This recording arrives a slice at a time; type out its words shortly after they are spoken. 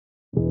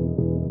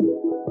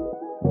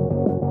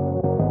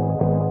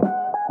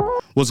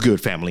What's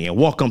good, family, and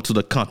welcome to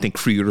the Content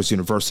Creators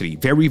University.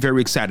 Very, very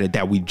excited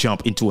that we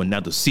jump into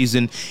another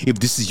season. If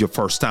this is your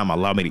first time,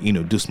 allow me to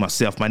introduce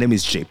myself. My name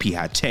is JP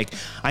High Tech.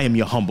 I am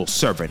your humble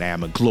servant. I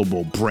am a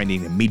global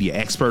branding and media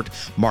expert,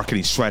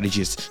 marketing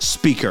strategist,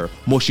 speaker,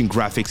 motion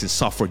graphics, and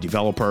software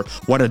developer.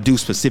 What I do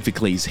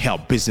specifically is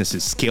help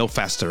businesses scale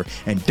faster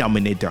and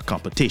dominate their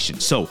competition.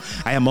 So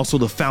I am also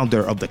the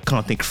founder of the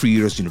Content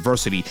Creators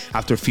University.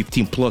 After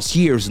 15 plus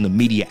years in the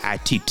media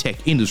IT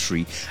tech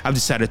industry, I've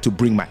decided to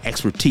bring my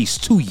expertise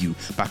to you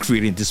by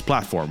creating this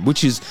platform,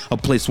 which is a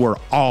place where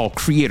all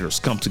creators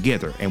come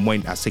together. And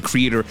when I say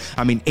creator,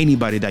 I mean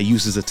anybody that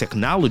uses a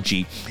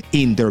technology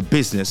in their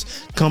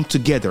business come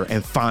together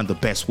and find the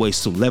best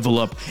ways to level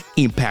up,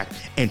 impact,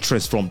 and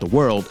transform the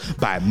world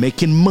by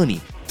making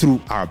money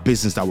through our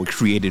business that we're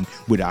creating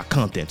with our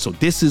content. So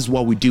this is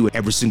what we do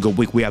every single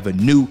week. We have a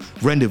new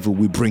rendezvous.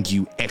 We bring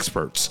you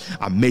experts,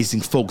 amazing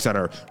folks that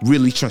are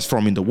really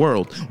transforming the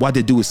world. What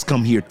they do is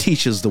come here,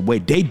 teach us the way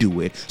they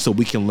do it so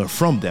we can learn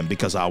from them,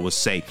 because I always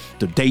say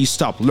the day you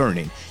stop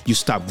learning, you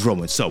stop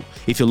growing. So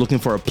if you're looking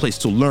for a place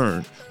to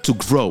learn, to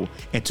grow,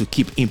 and to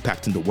keep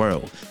impacting the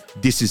world,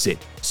 this is it.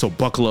 So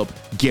buckle up,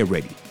 get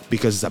ready,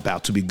 because it's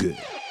about to be good.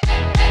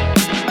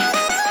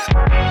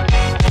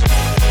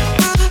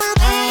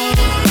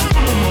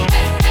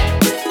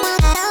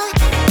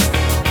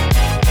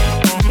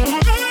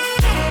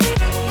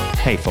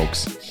 Hey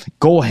folks,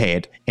 go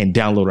ahead and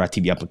download our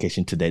TV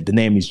application today. The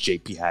name is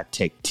JP High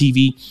Tech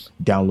TV.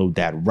 Download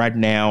that right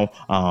now,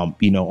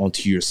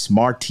 onto your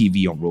smart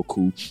TV on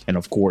Roku. And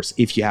of course,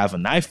 if you have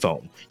an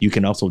iPhone, you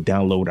can also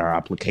download our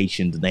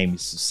application. The name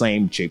is the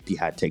same, JP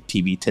High Tech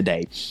TV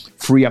today.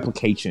 Free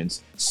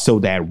applications so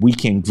that we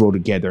can grow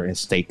together and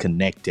stay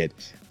connected.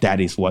 That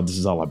is what this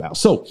is all about.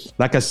 So,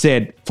 like I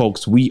said,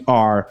 folks, we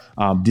are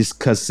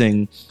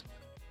discussing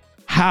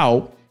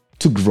how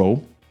to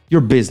grow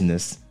your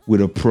business with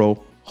a pro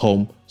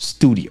home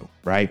studio,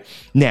 right?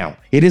 Now,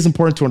 it is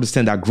important to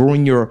understand that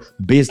growing your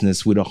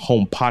business with a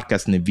home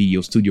podcast and a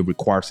video studio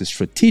requires a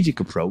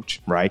strategic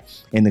approach, right?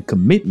 And a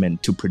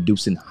commitment to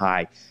producing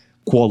high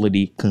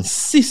quality,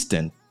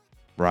 consistent,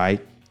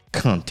 right,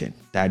 content.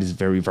 That is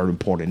very, very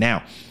important.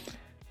 Now,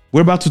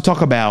 we're about to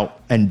talk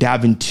about and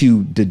dive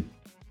into the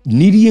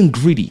nitty and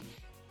gritty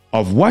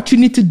of what you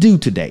need to do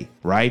today,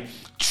 right?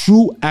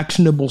 True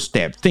actionable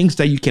steps, things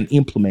that you can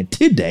implement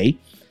today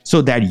so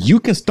that you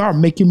can start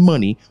making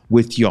money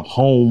with your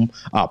home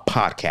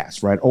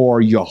podcast, right?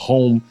 Or your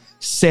home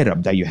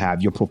setup that you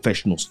have, your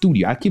professional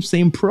studio. I keep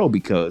saying pro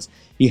because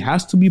it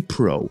has to be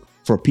pro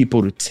for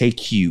people to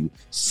take you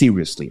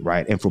seriously,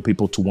 right? And for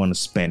people to want to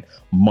spend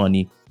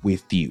money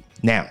with you.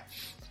 Now,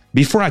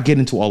 before I get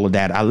into all of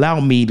that, allow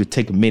me to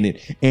take a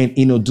minute and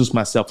introduce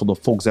myself for the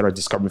folks that are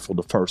discovering for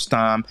the first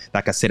time.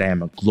 Like I said, I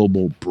am a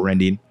global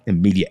branding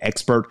and media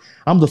expert.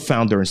 I'm the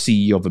founder and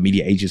CEO of a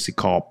media agency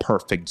called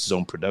Perfect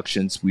Zone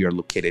Productions. We are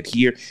located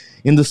here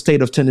in the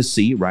state of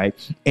Tennessee, right?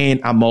 And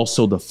I'm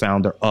also the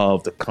founder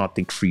of the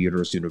Content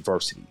Creators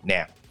University.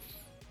 Now,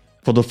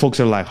 for the folks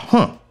that are like,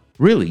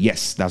 really?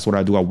 Yes, that's what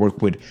I do. I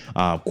work with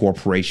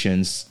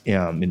corporations,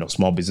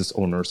 small business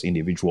owners,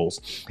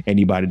 individuals,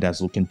 anybody that's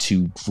looking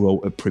to grow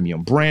a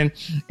premium brand.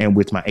 And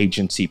with my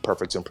agency,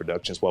 Perfect Zone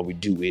Productions, what we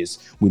do is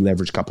we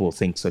leverage a couple of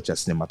things such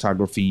as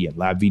cinematography and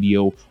live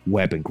video,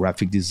 web and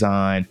graphic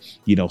design,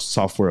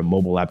 software and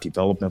mobile app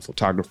development,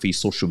 photography,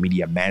 social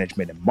media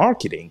management and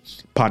marketing,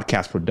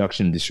 podcast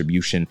production and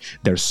distribution.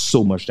 There's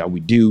so much that we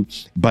do,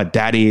 but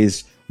that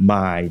is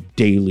my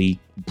daily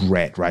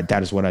bread, right?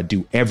 That is what I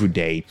do every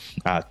day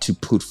to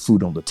put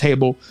food on the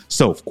table.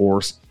 So, of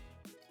course,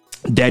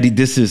 Daddy,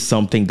 this is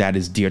something that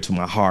is dear to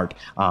my heart.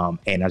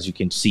 And as you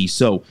can see,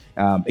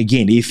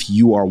 again, if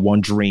you are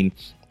wondering,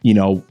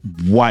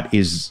 what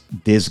is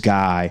this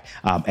guy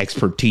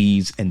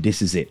expertise? And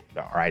this is it.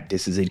 All right.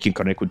 This is it. You can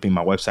connect with me.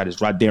 My website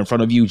is right there in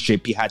front of you.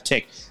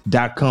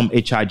 jphightech.com,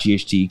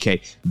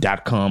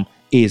 HIGHTEK.com.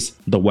 is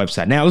the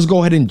website. Now let's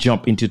go ahead and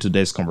jump into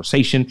today's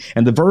conversation.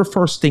 And the very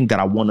first thing that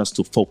I want us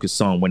to focus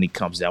on when it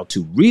comes down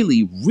to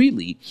really,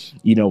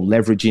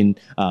 leveraging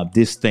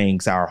these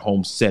things, our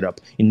home setup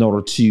in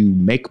order to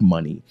make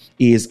money,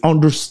 is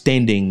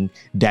understanding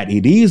that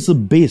it is a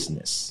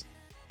business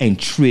and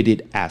treat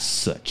it as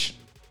such.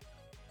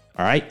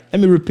 All right.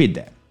 Let me repeat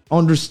that.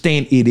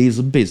 Understand it is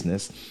a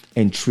business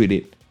and treat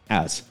it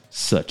as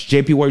such.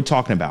 JP, what are you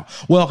talking about?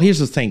 Well, here's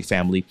the thing,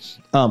 family.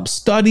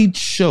 Studies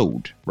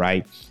showed,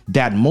 right,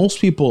 that most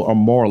people are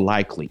more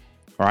likely,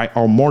 all right,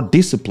 are more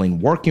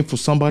disciplined working for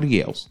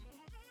somebody else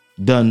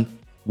than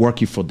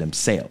working for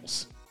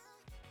themselves,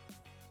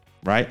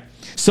 right?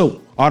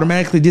 So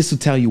automatically, this will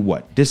tell you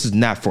what, this is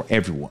not for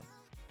everyone,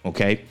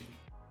 okay?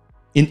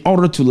 In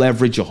order to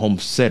leverage your home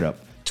setup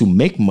to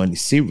make money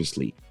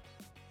seriously,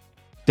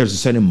 there's a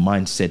certain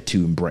mindset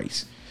to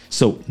embrace.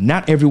 So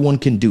not everyone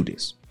can do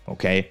this.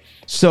 Okay,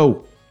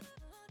 so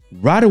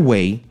right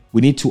away,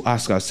 we need to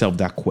ask ourselves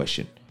that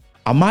question.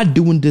 Am I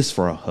doing this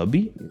for a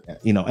hobby?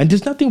 And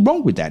there's nothing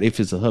wrong with that if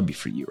it's a hobby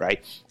for you,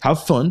 right?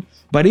 Have fun.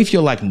 But if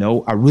you're like,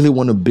 no, I really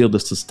want to build a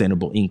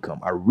sustainable income.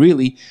 I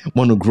really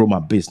want to grow my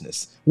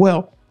business.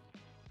 Well,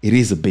 It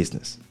is a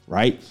business,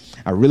 right?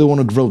 I really want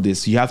to grow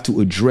this. You have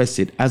to address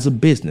it as a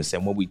business.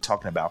 And when we're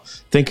talking about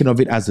thinking of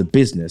it as a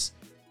business,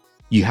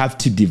 you have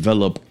to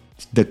develop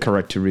the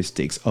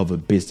characteristics of a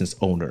business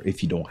owner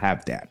if you don't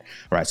have that.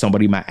 All right.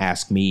 Somebody might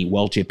ask me,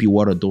 well, JP,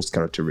 what are those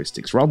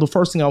characteristics? Well, the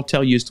first thing I'll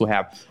tell you is to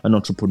have an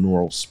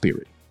entrepreneurial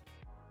spirit,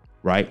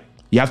 right?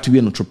 You have to be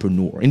an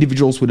entrepreneur.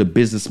 Individuals with a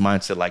business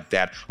mindset like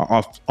that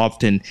are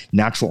often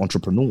natural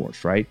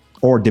entrepreneurs, right?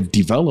 Or they've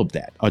developed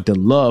that, or they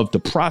love the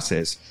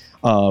process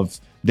of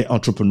the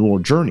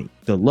entrepreneurial journey.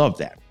 They love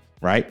that,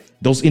 right?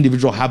 Those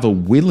individuals have a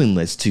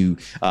willingness to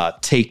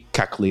take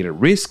calculated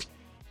risk,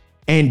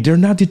 and they're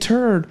not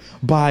deterred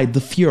by the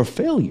fear of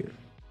failure.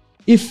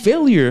 If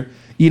failure,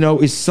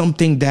 is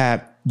something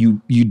that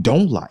you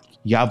don't like,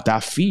 you have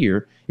that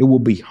fear, it will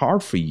be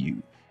hard for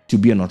you to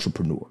be an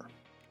entrepreneur.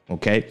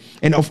 Okay.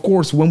 And of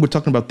course, when we're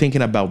talking about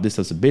thinking about this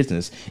as a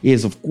business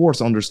is, of course,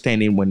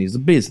 understanding when it's a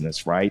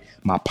business, right?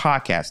 My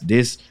podcast,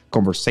 this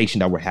conversation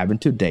that we're having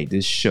today,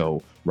 this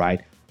show, right?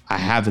 I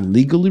have it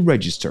legally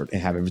registered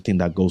and have everything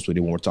that goes with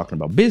it when we're talking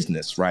about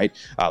business, right?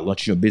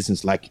 Launching your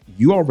business, like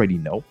you already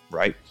know,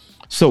 right?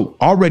 So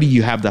already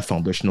you have that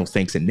foundational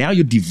things, and now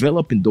you're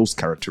developing those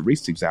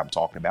characteristics that I'm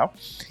talking about.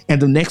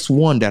 And the next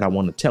one that I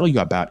want to tell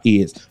you about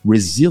is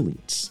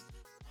resilience.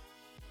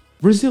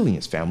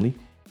 Resilience, family.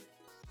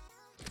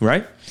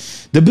 Right?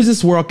 The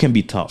business world can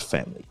be tough,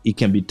 family. It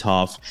can be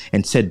tough,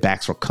 and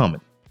setbacks are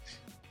common.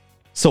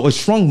 So a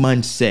strong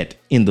mindset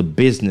in the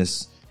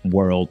business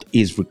world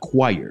is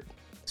required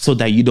so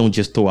that you don't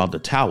just throw out the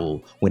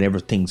towel whenever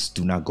things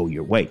do not go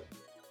your way.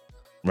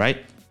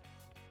 Right?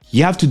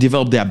 You have to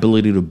develop the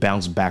ability to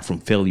bounce back from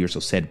failures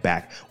or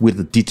setback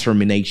with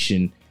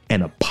determination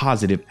and a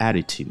positive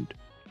attitude.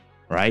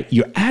 Right?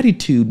 Your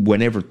attitude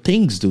whenever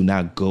things do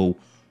not go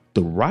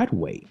the right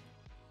way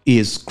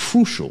is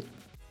crucial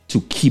to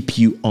keep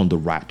you on the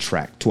right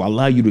track, to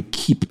allow you to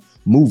keep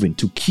moving,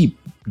 to keep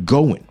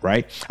going,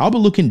 right? I'll be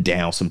looking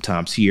down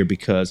sometimes here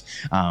because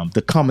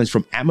the comments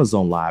from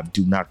Amazon Live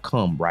do not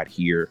come right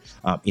here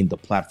in the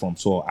platform.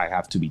 So I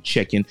have to be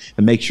checking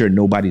and make sure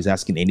nobody's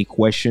asking any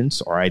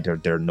questions. All right. There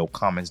are no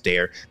comments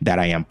there that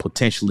I am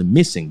potentially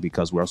missing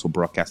because we're also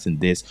broadcasting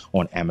this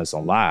on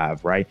Amazon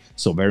Live, right?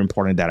 So very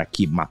important that I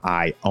keep my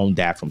eye on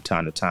that from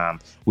time to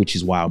time, which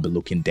is why I'll be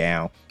looking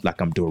down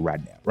like I'm doing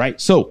right now, right?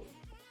 So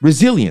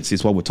resilience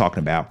is what we're talking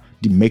about,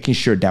 making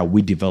sure that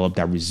we develop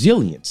that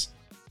resilience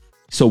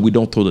so we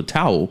don't throw the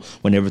towel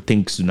whenever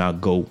things do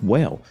not go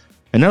well.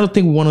 Another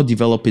thing we want to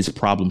develop is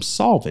problem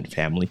solving,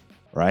 family,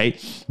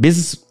 right?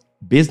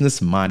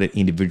 Business-minded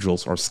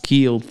individuals are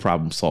skilled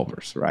problem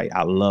solvers, right?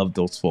 I love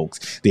those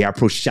folks. They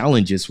approach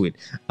challenges with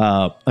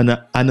an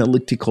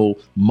analytical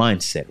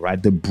mindset,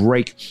 right? They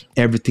break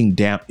everything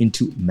down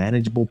into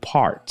manageable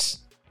parts.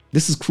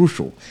 This is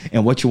crucial.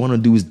 And what you want to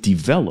do is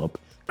develop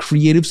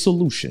creative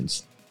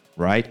solutions,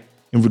 right?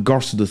 In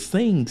regards to the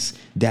things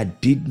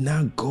that did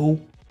not go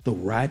the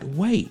right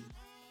way,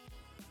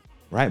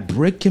 right?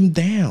 Break them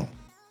down.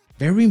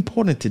 Very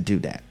important to do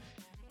that,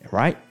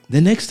 right?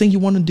 The next thing you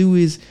want to do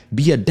is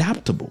be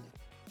adaptable.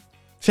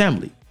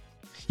 Family,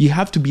 you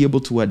have to be able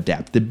to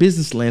adapt. The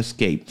business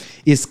landscape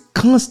is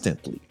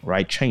constantly,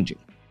 right, changing.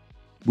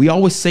 We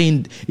always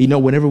say,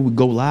 whenever we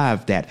go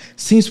live that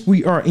since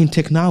we are in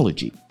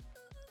technology,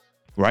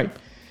 right?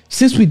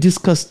 Since we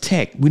discuss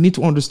tech, we need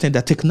to understand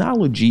that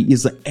technology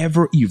is an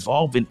ever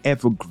evolving,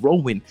 ever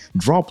growing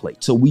draw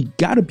plate. So we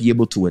got to be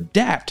able to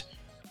adapt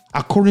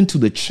according to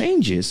the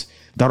changes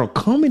that are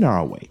coming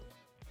our way,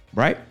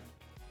 right?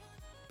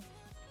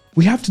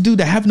 We have to do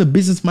that. Having a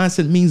business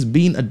mindset means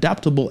being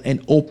adaptable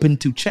and open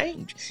to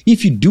change.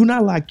 If you do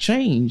not like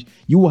change,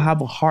 you will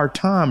have a hard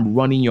time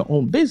running your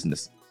own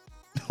business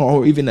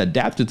or even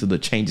adapting to the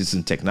changes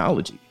in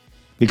technology,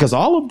 because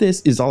all of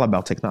this is all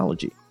about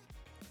technology.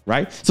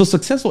 Right? So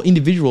successful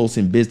individuals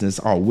in business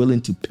are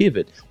willing to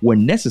pivot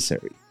when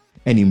necessary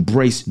and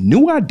embrace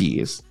new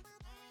ideas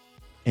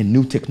and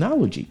new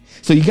technology.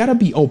 So you got to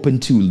be open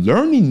to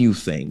learning new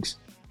things,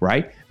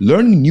 right?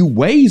 Learning new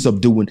ways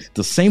of doing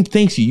the same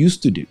things you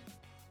used to do,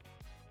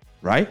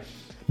 right?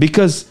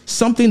 Because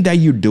something that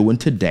you're doing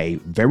today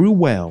very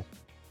well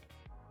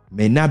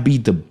may not be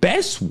the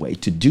best way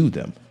to do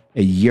them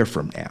a year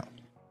from now,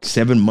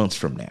 7 months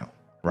from now,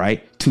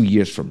 right? 2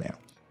 years from now.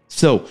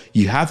 So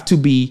you have to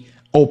be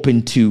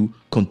open to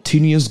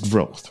continuous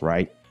growth,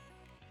 right?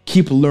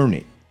 Keep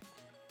learning.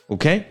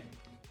 Okay.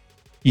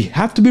 You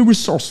have to be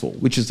resourceful,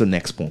 which is the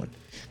next point,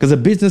 because a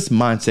business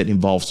mindset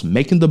involves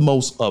making the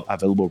most of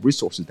available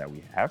resources that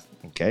we have.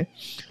 Okay.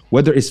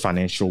 Whether it's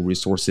financial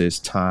resources,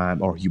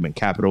 time, or human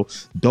capital,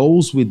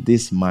 those with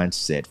this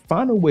mindset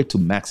find a way to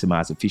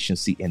maximize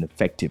efficiency and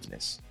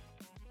effectiveness.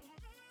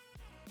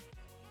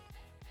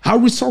 How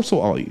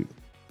resourceful are you?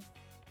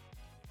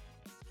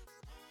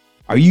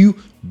 Are you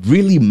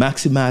really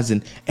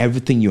maximizing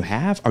everything you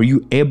have? Are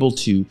you able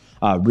to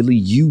really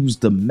use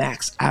the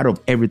max out of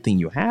everything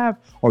you have?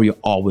 Or you're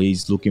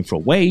always looking for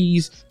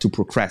ways to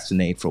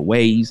procrastinate, for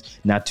ways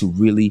not to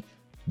really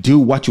do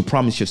what you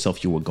promised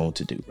yourself you were going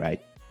to do,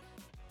 right?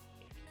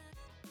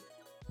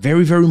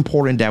 Very, very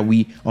important that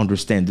we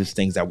understand these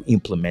things, that we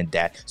implement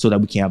that so that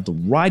we can have the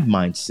right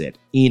mindset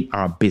in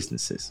our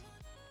businesses.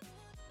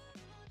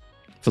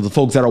 For the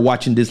folks that are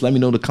watching this, let me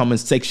know in the comment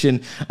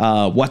section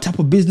what type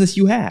of business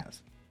you have.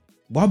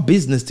 What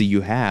business do you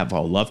have?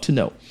 I'd love to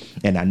know.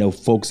 And I know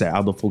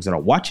other folks that are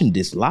watching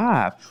this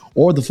live,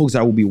 or the folks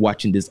that will be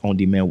watching this on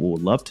demand, will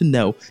love to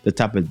know the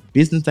type of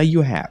business that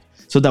you have,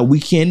 so that we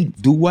can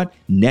do what?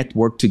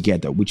 Network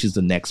together, which is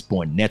the next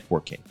point,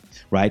 networking,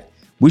 right?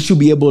 We should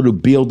be able to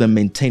build and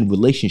maintain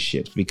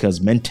relationships,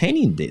 because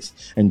maintaining this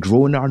and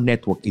growing our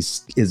network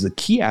is a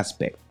key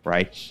aspect,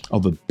 right,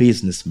 of a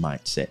business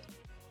mindset.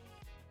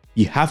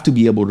 You have to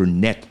be able to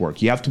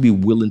network. You have to be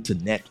willing to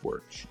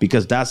network,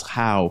 because that's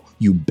how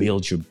you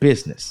build your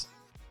business.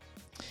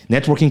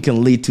 Networking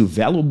can lead to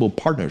valuable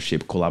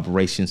partnership,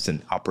 collaborations,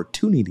 and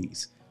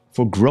opportunities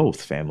for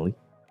growth, family.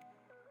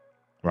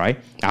 Right?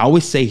 I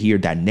always say here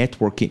that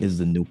networking is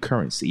the new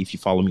currency. If you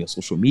follow me on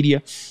social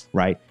media,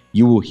 right,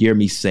 you will hear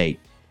me say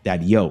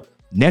that,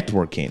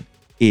 networking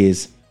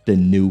is the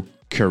new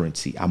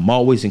currency. I'm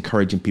always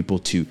encouraging people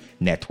to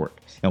network.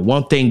 And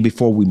one thing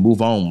before we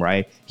move on,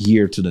 right,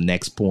 here to the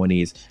next point,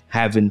 is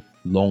having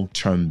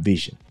long-term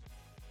vision.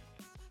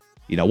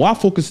 While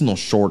focusing on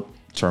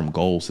short-term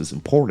goals is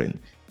important,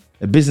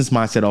 a business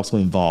mindset also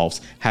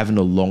involves having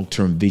a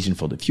long-term vision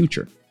for the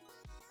future,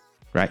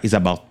 right? It's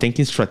about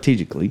thinking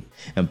strategically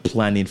and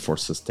planning for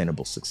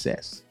sustainable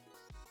success.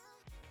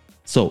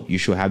 So you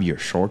should have your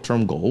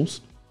short-term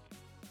goals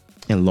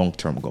and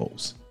long-term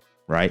goals,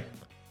 right?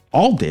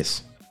 All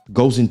this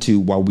goes into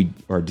what we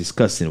are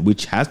discussing,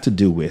 which has to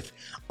do with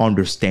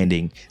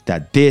understanding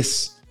that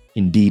this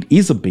indeed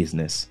is a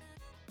business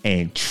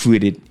and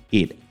treated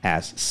it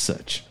as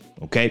such.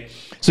 Okay,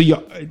 so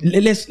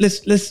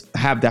let's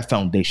have that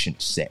foundation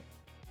set,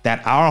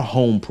 that our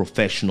home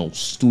professional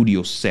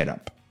studio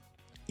setup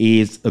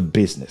is a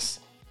business,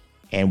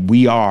 and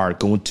we are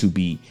going to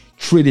be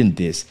treating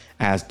this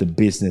as the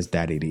business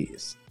that it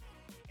is.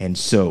 And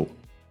so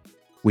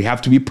we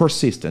have to be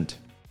persistent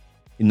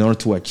in order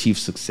to achieve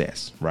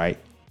success, right?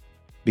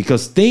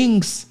 Because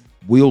things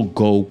will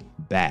go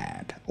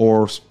bad,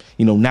 or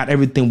not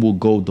everything will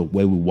go the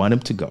way we want them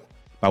to go,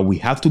 but we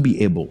have to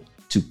be able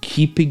to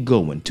keep it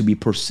going, to be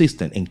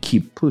persistent and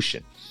keep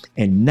pushing,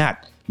 and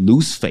not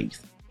lose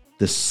faith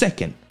the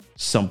second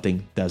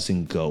something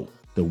doesn't go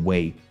the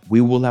way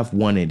we will have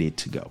wanted it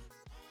to go.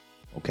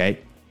 Okay.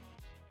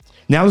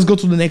 Now let's go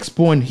to the next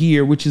point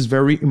here, which is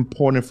very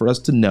important for us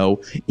to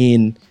know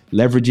in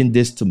leveraging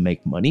this to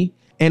make money.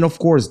 And of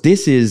course,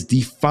 this is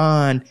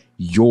define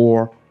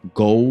your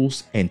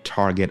goals and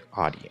target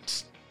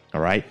audience.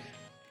 All right.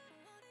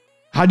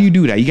 How do you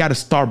do that? You got to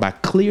start by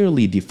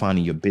clearly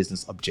defining your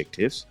business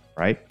objectives,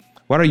 right?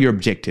 What are your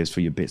objectives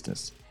for your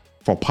business,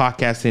 for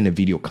podcasting and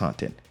video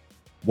content?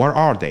 What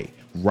are they?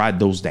 Write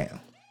those down.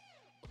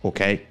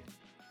 Okay.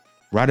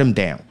 Write them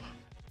down.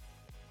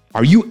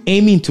 Are you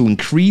aiming to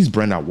increase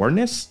brand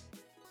awareness,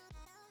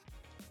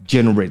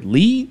 generate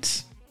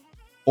leads,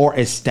 or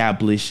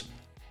establish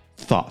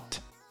thought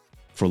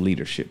for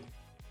leadership?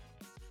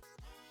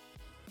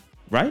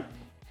 Right?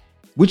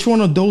 Which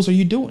one of those are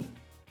you doing?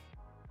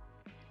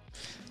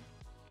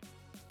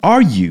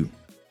 Are you,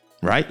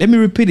 right? Let me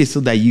repeat it so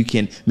that you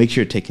can make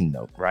sure you're taking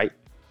note, right?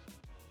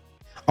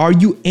 Are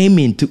you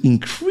aiming to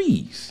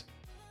increase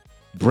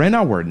brand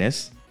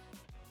awareness,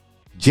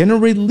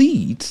 generate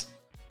leads,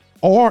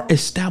 or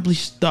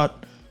establish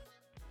thought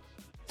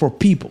for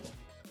people?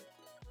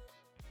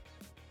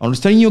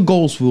 Understanding your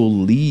goals will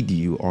lead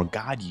you or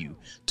guide you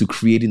to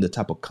creating the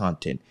type of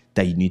content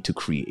that you need to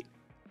create.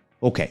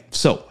 Okay,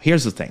 so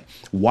here's the thing.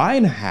 Why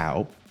and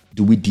how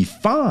do we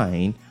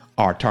define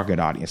our target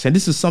audience? And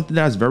this is something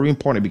that's very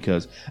important,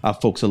 because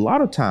folks, a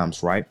lot of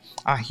times, right,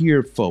 I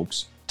hear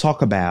folks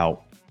talk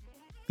about,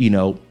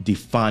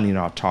 defining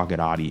our target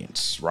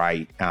audience,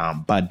 right?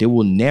 But they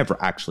will never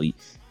actually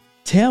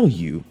tell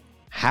you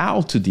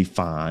how to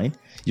define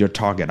your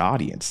target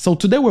audience. So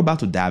today we're about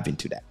to dive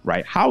into that,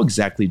 right? How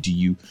exactly do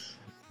you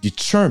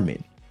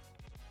determine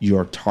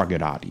your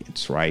target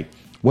audience, right?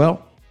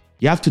 Well,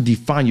 you have to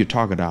define your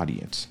target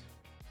audience.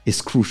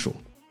 It's crucial.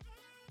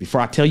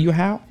 Before I tell you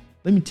how,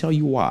 let me tell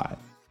you why.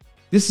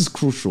 This is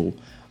crucial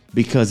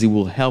because it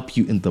will help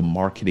you in the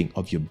marketing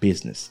of your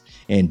business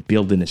and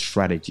building a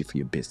strategy for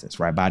your business,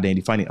 right? By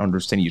identifying and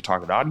understanding your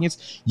target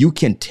audience, you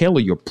can tailor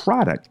your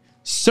product,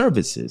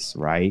 services,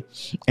 right,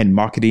 and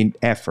marketing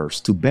efforts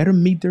to better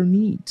meet their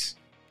needs.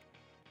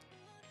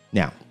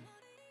 Now,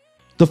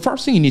 the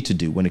first thing you need to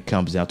do when it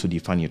comes down to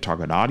defining your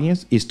target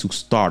audience is to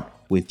start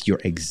with your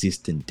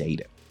existing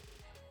data.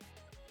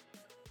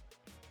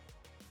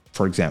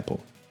 For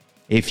example,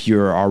 if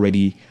you're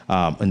already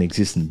an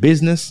existing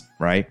business,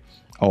 right,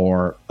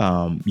 or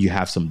you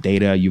have some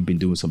data, you've been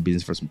doing some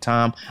business for some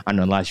time,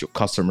 analyze your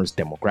customers'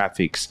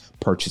 demographics,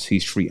 purchase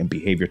history, and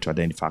behavior to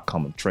identify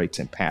common traits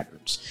and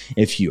patterns.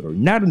 If you're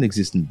not an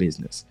existing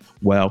business,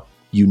 well,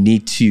 you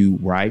need to,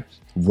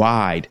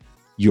 write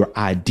your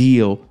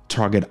ideal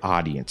target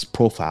audience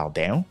profile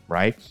down,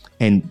 right,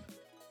 and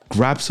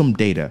grab some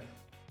data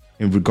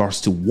in regards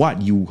to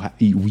what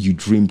you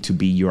dream to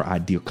be your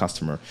ideal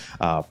customer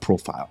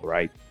profile,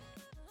 right?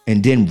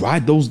 And then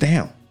write those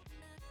down,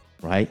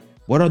 right?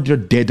 What are their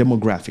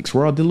demographics?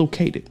 Where are they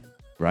located,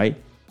 right?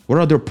 What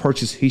are their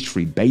purchase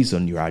history based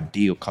on your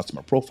ideal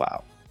customer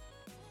profile,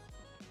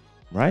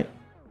 right?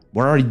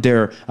 What are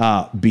their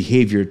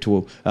behavior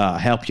to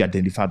help you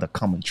identify the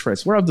common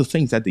traits? What are the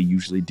things that they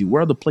usually do?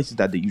 Where are the places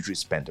that they usually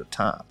spend their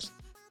times?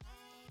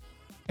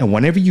 And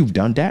whenever you've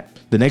done that,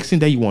 the next thing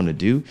that you want to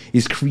do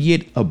is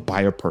create a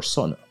buyer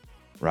persona,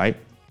 right?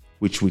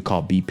 Which we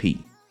call BP.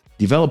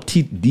 Develop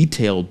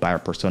detailed buyer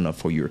persona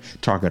for your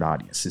target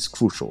audience is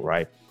crucial,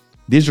 right?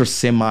 These are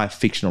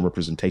semi-fictional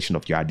representation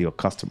of your ideal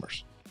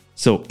customers.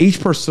 So each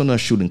persona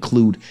should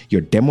include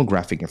your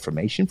demographic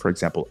information, for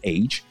example,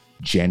 age,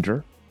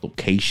 gender,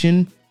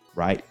 location,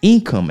 right,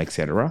 income,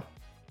 etc.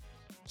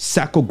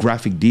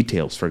 Psychographic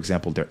details, for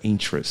example, their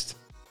interests,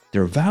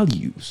 their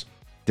values,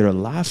 their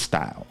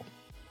lifestyle,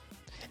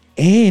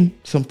 and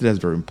something that's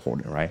very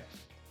important, right,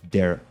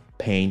 their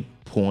pain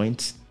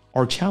points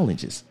or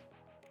challenges,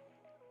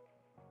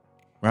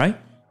 right?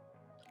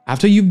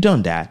 After you've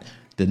done that,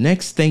 the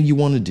next thing you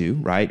want to do,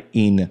 right,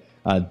 in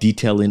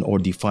detailing or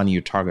defining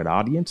your target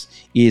audience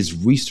is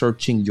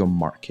researching your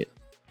market.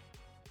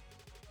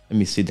 Let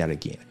me say that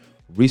again.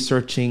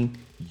 Researching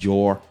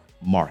your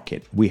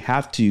market. We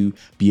have to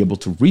be able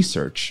to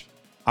research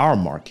our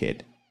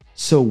market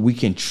so we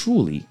can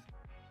truly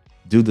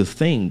do the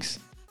things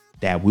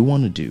that we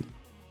want to do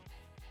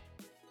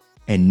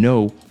and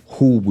know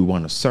who we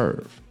want to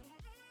serve,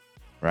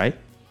 right?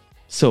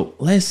 So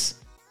let's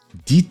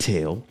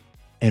detail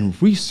and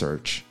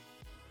research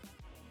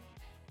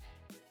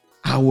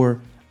our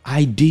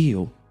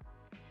ideal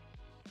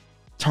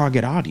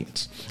target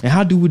audience. And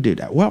how do we do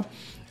that? Well,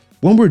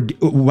 when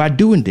we're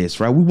doing this,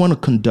 right, we want to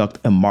conduct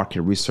a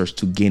market research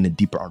to gain a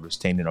deeper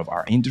understanding of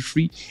our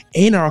industry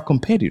and our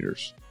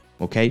competitors.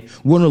 Okay,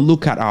 we want to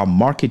look at our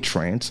market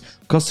trends,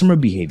 customer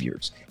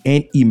behaviors,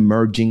 and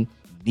emerging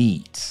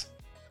needs.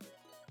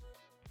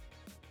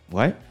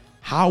 What?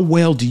 How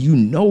well do you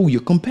know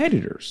your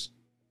competitors?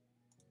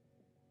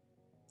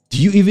 Do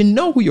you even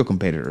know who your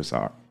competitors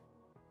are?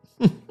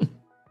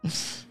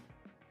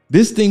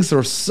 These things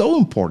are so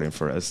important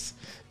for us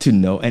to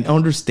know and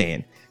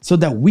understand so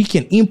that we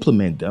can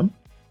implement them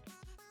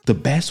the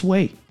best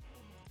way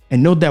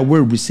and know that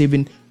we're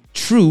receiving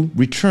true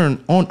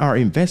return on our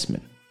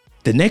investment.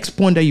 The next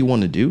point that you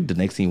want to do, the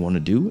next thing you want to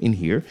do in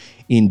here,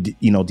 in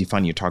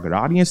defining your target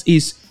audience,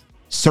 is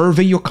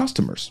survey your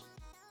customers.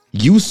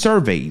 Use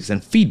surveys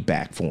and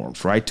feedback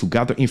forms, right, to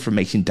gather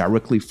information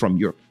directly from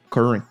your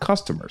current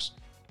customers,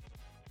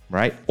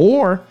 right,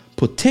 or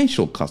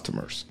potential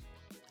customers.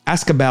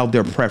 Ask about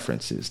their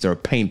preferences, their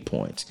pain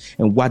points,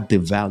 and what they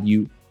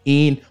value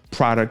in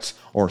products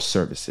or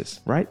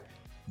services, right?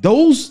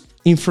 Those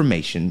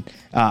information,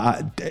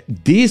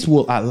 this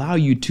will allow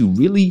you to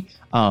really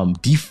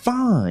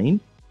define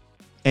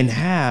and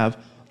have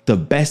the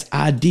best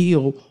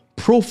ideal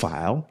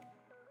profile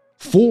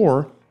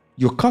for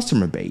your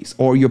customer base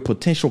or your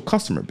potential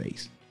customer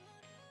base,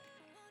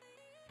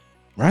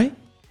 right?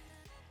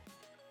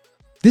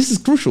 This is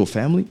crucial,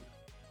 family.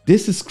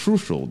 This is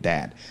crucial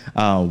that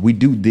we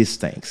do these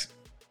things,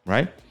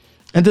 right?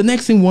 And the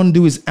next thing we want to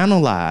do is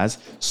analyze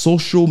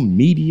social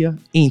media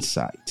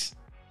insights.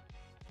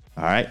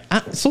 All right.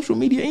 Social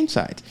media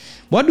insights.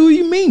 What do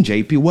you mean,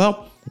 JP?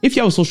 Well, if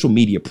you have a social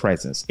media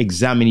presence,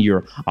 examine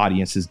your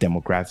audience's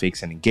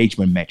demographics and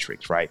engagement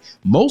metrics, right?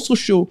 Most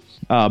social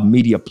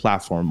media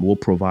platform will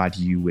provide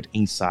you with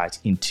insights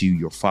into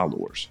your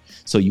followers.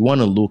 So you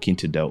want to look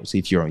into those.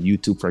 If you're on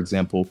YouTube, for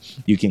example,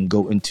 you can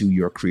go into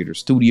your Creator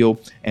Studio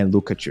and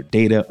look at your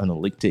data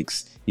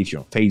analytics. If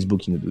you're on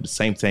Facebook, you can do the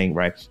same thing,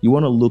 right? You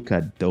want to look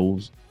at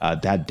those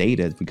that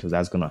data because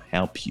that's going to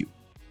help you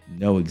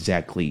know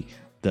exactly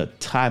the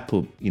type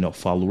of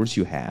followers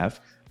you have,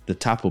 the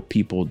type of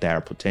people that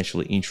are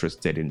potentially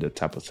interested in the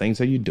type of things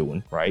that you're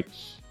doing, right?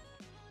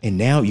 And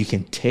now you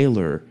can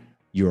tailor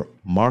your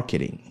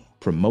marketing,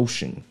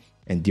 promotion,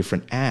 and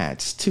different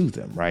ads to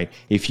them, right?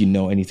 If you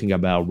know anything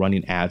about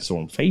running ads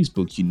on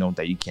Facebook, you know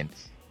that you can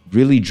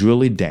really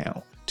drill it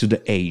down to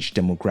the age,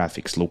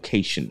 demographics,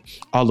 location,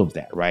 all of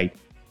that, right?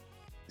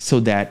 So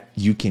that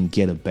you can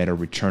get a better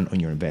return on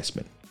your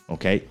investment,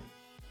 okay?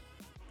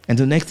 And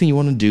the next thing you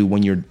want to do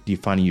when you're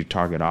defining your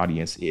target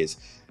audience is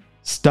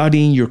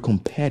studying your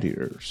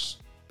competitors.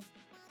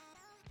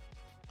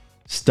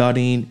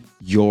 Studying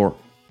your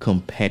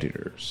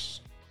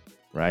competitors,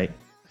 right?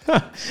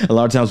 A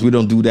lot of times we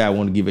don't do that. I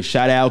want to give a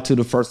shout out to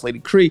the First Lady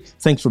Cree.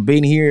 Thanks for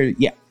being here.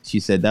 Yeah, she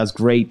said that's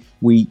great.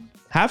 We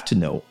have to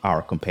know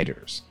our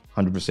competitors.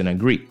 100%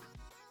 agree,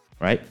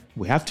 right?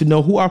 We have to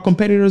know who our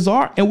competitors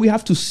are and we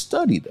have to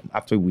study them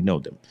after we know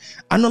them.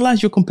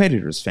 Analyze your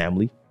competitors,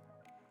 family.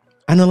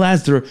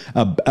 Analyze their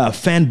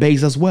fan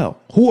base as well.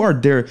 Who are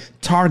they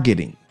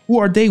targeting? Who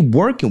are they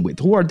working with?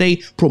 Who are they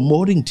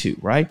promoting to,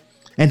 right?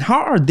 And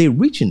how are they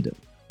reaching them?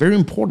 Very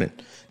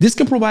important. This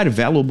can provide a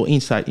valuable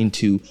insight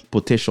into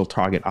potential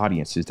target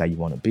audiences that you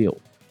want to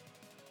build,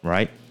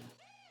 right?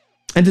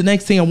 And the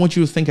next thing I want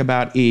you to think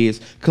about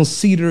is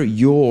consider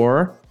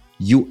your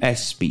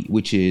USP,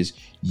 which is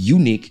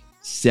unique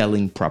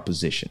selling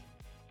proposition.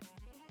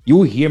 You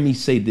will hear me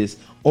say this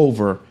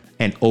over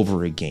and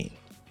over again.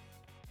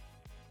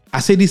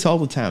 I say this all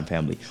the time,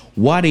 family.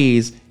 What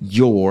is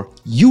your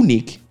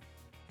unique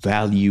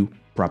value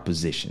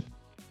proposition?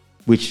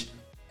 Which,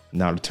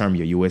 now the term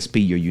your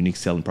USP, your unique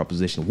selling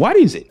proposition. What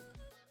is it?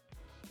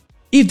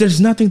 If there's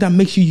nothing that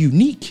makes you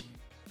unique,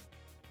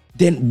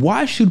 then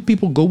why should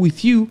people go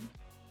with you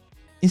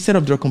instead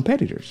of their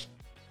competitors,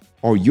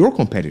 or your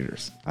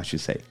competitors, I should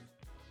say,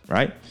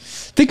 right?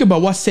 Think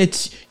about what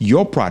sets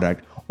your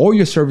product or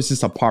your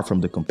services apart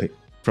from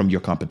from your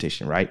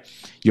competition, right?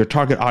 Your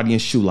target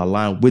audience should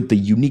align with the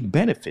unique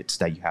benefits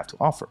that you have to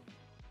offer,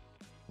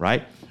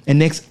 right? And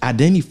next,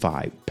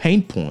 identify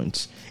pain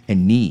points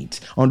and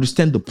needs.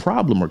 Understand the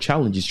problem or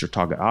challenges your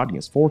target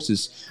audience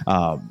forces,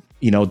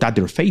 that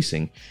they're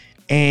facing,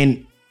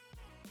 and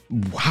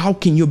how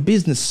can your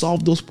business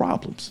solve those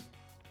problems?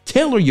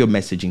 Tailor your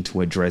messaging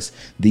to address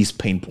these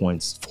pain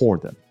points for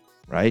them,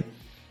 right?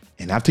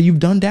 And after you've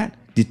done that,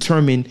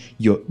 determine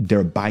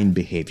their buying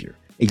behavior.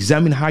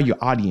 Examine how your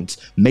audience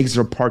makes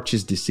their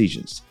purchase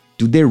decisions.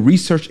 Do they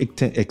research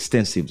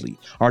extensively?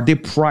 Are they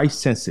price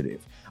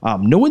sensitive?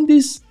 Knowing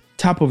this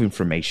type of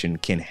information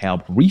can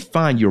help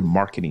refine your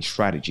marketing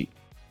strategy,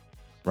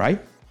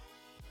 right?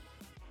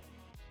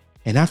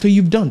 And after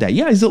you've done that,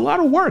 it's a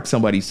lot of work,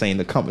 somebody's saying in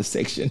the comment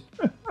section.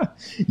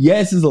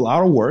 Yes, it's a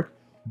lot of work,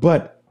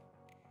 but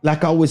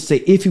like I always say,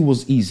 if it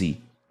was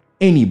easy,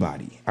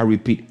 anybody, I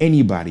repeat,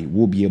 anybody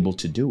will be able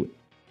to do it,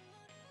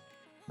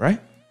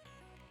 right?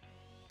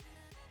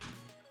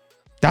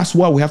 That's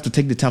why we have to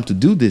take the time to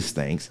do these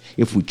things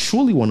if we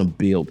truly want to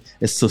build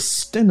a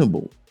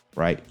sustainable,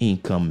 right,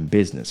 income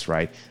business,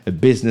 right? A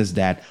business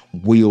that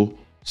will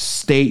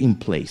stay in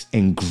place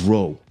and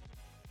grow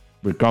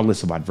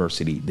regardless of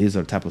adversity. These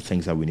are the type of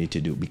things that we need to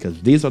do, because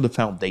these are the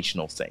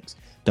foundational things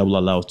that will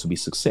allow us to be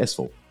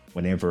successful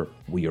whenever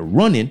we are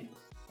running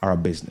our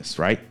business,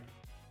 right?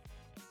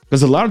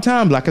 Because a lot of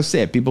times, like I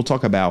said, people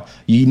talk about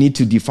you need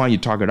to define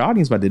your target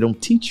audience, but they don't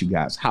teach you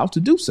guys how to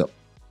do so.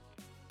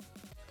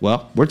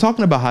 Well, we're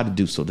talking about how to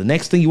do so. The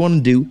next thing you want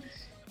to do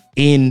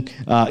in,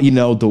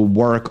 the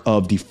work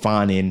of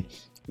defining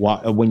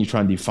when you're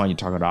trying to define your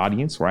target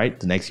audience, right?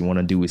 The next thing you want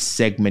to do is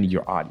segment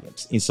your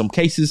audience. In some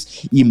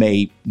cases, it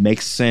may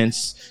make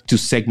sense to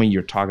segment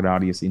your target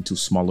audience into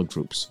smaller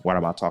groups. What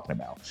am I talking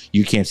about?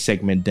 You can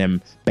segment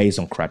them based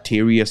on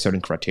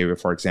certain criteria.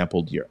 For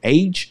example, your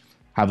age,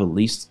 have a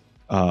list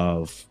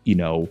of,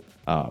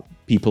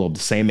 people of the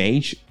same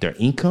age, their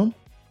income,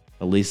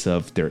 a list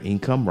of their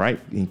income, right?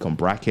 Income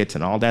brackets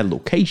and all that,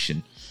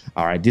 location.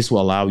 All right. This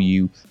will allow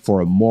you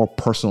for a more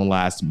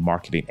personalized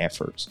marketing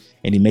efforts.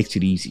 And it makes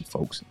it easy,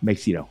 folks. It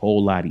makes it a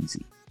whole lot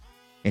easy.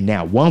 And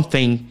now one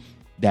thing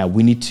that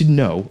we need to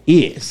know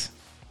is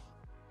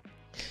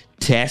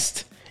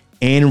test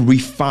and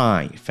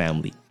refine,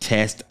 family.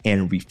 Test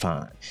and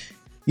refine.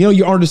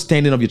 Your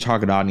understanding of your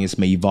target audience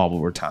may evolve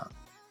over time.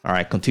 All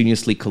right.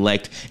 Continuously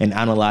collect and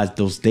analyze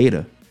those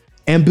data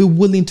and be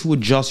willing to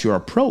adjust your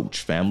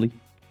approach, family,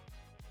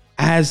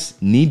 as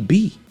need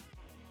be.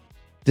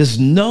 There's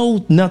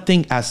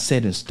nothing as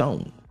set in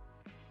stone.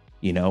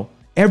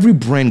 Every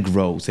brand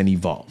grows and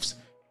evolves.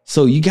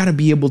 So you got to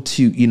be able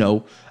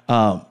to,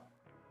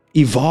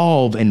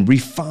 evolve and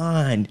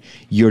refine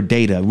your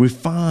data,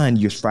 refine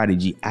your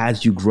strategy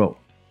as you grow,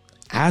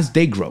 as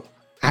they grow,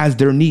 as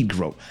their need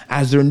grow,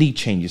 as their need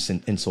changes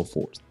and so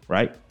forth,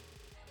 right?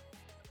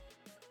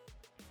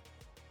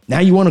 Now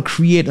you want to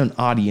create an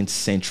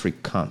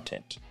audience-centric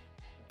content.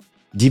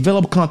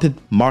 Develop content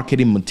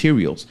marketing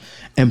materials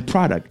and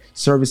product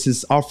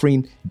services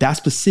offering that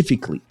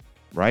specifically,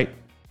 right?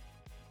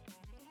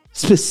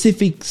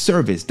 Specific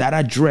service that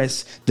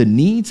address the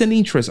needs and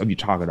interests of your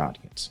target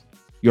audience.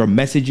 Your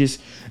messages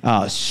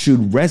should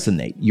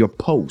resonate. Your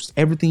posts,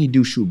 everything you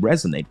do should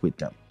resonate with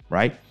them,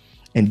 right?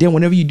 And then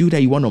whenever you do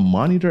that, you want to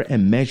monitor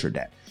and measure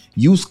that.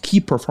 Use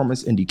key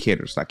performance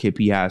indicators like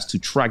KPIs to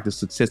track the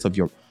success of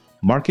your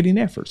marketing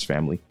efforts,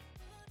 family,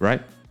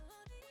 right?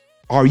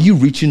 Are you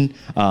reaching,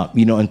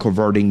 and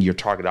converting your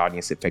target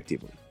audience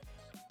effectively?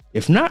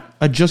 If not,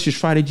 adjust your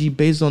strategy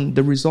based on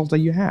the results that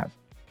you have.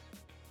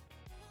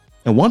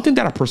 And one thing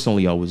that I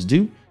personally always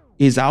do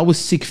is I always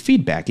seek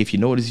feedback. If you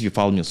notice, if you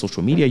follow me on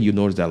social media, you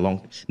notice that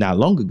not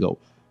long ago,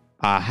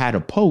 I had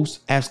a post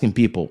asking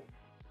people,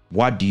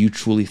 what do you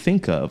truly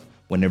think of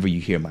whenever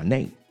you hear my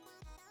name?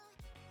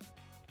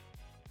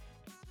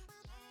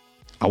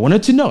 I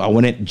wanted to know. I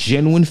wanted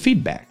genuine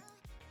feedback,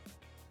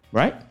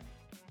 right?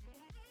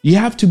 You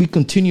have to be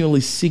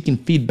continually seeking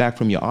feedback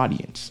from your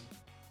audience.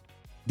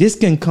 This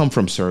can come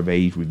from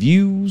surveys,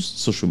 reviews,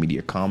 social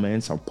media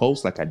comments, or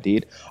posts like I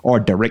did, or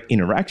direct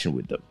interaction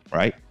with them,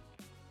 right?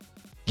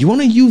 You want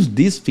to use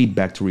this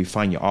feedback to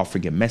refine your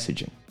offering and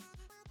messaging,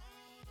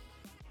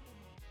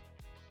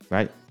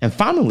 right? And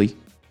finally,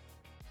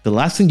 the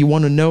last thing you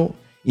want to know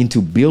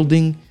into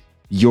building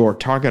your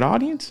target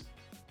audience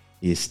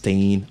is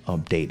staying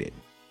updated.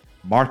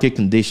 Market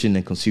condition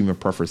and consumer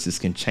preferences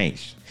can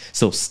change.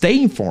 So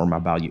stay informed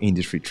about your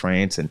industry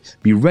trends and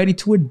be ready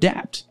to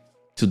adapt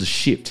to the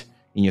shift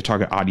in your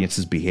target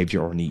audience's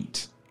behavior or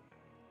needs.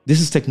 This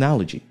is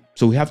technology,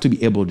 so we have to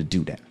be able to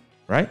do that,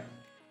 right?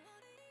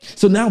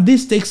 So now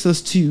this takes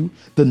us to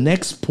the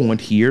next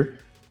point here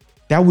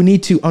that we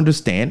need to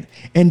understand,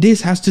 and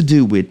this has to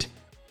do with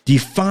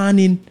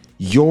defining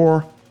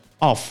your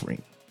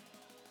offering,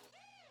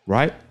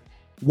 right?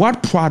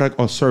 What product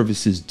or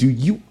services do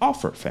you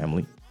offer,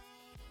 family?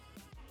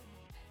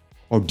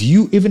 Or do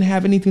you even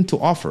have anything to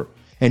offer?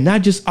 And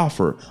not just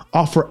offer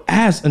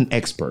as an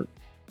expert.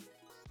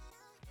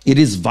 It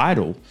is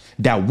vital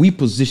that we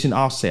position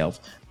ourselves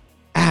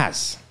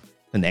as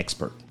an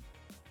expert,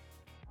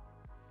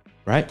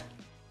 right?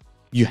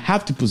 You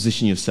have to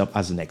position yourself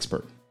as an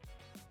expert,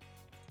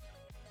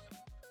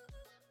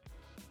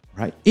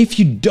 right? If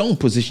you don't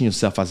position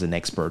yourself as an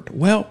expert,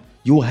 well,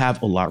 you will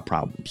have a lot of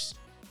problems.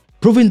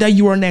 Proving that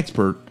you are an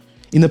expert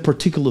in a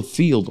particular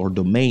field or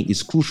domain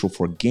is crucial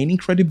for gaining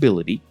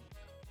credibility,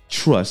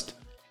 trust,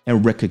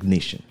 and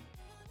recognition.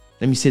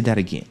 Let me say that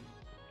again.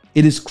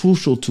 It is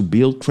crucial to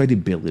build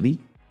credibility,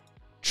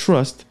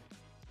 trust,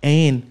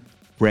 and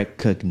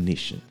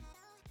recognition.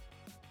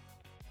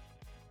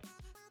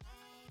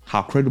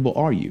 How credible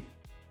are you?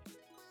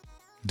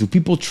 Do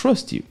people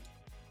trust you?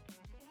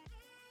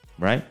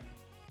 Right?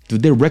 Do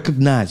they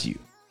recognize you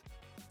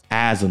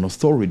as an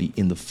authority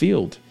in the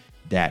field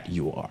that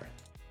you are?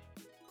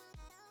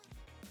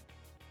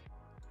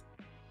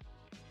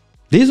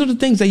 These are the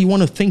things that you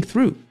want to think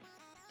through.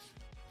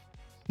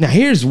 Now,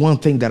 here's one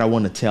thing that I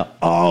want to tell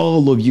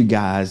all of you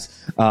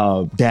guys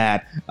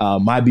that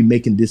might be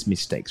making these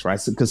mistakes, right?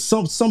 So, because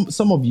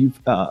some of you,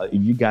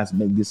 you guys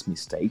make this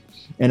mistake,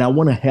 and I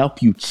want to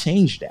help you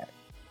change that.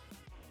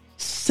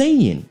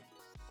 Saying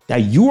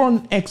that you are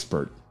an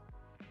expert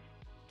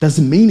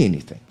doesn't mean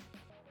anything.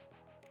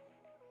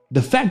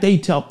 The fact that you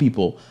tell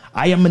people,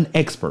 I am an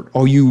expert,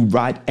 or you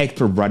write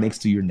expert right next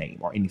to your name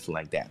or anything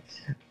like that.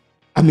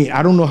 I mean,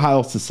 I don't know how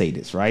else to say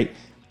this, right?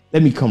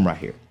 Let me come right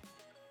here.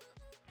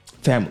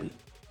 Family,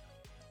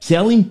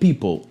 telling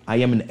people I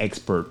am an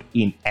expert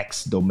in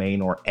X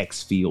domain or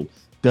X field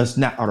does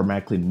not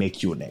automatically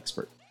make you an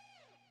expert.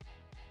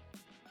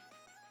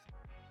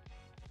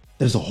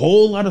 There's a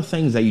whole lot of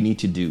things that you need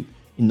to do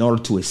in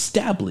order to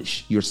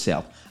establish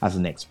yourself as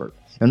an expert.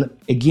 And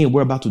again,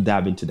 we're about to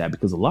dive into that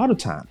because a lot of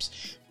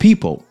times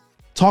people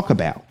talk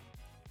about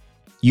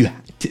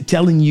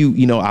telling you,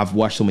 I've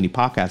watched so many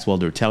podcasts where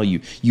they're telling you,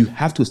 you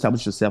have to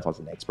establish yourself as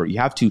an expert. You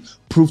have to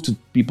prove to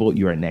people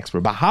you're an expert.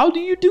 But how do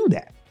you do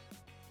that?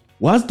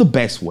 What's the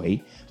best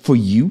way for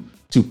you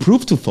to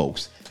prove to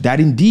folks that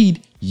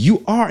indeed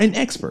you are an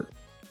expert?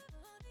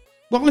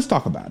 Well, let's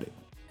talk about it.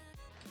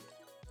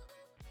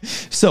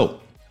 So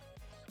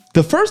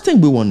the first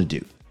thing we want to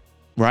do,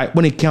 right,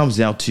 when it comes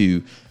down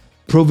to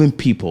proving to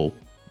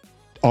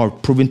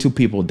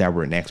people that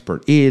we're an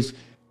expert is,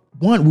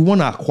 one, we want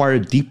to acquire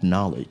deep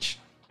knowledge,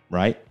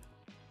 right?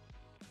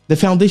 The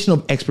foundation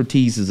of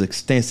expertise is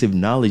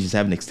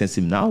having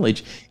extensive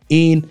knowledge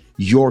in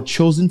your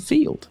chosen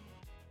field,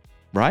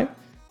 right?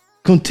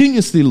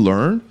 Continuously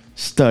learn,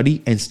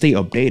 study, and stay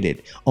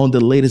updated on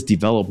the latest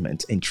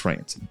developments and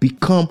trends.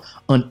 Become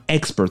an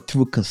expert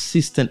through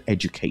consistent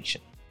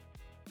education,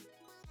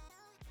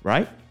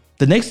 right?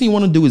 The next thing you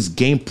want to do is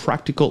gain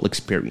practical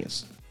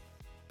experience.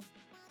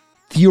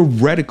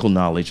 Theoretical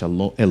knowledge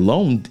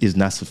alone is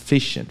not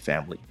sufficient,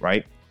 family,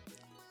 right?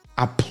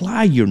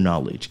 Apply your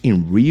knowledge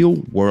in real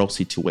world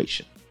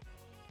situations.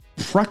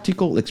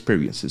 Practical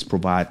experiences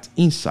provide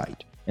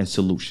insight and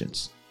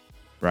solutions,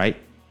 right?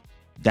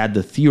 That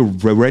the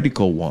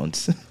theoretical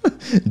ones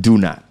do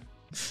not.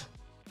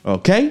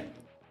 Okay?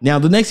 Now,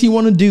 the next thing you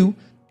want to do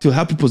to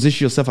help you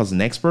position yourself as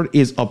an expert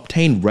is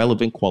obtain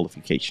relevant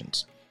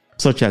qualifications,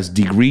 such as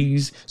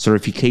degrees,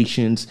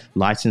 certifications,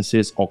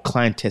 licenses, or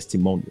client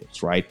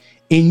testimonials, right?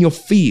 In your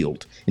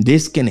field. And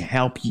this can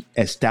help you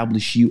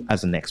establish you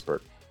as an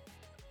expert,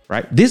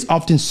 right? This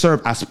often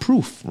serves as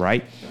proof,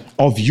 right,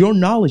 of your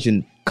knowledge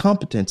and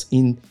competence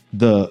in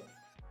the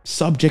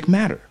subject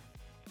matter.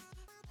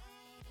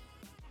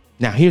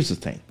 Now, here's the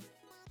thing.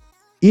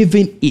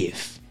 Even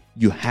if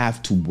you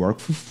have to work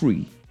for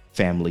free,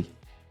 family,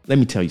 let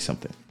me tell you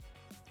something.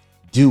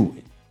 Do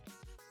it.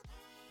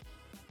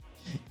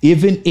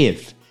 Even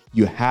if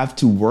you have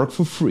to work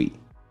for free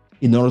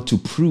in order to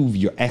prove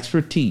your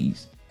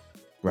expertise,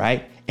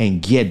 right,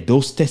 and get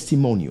those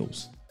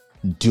testimonials,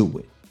 do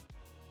it.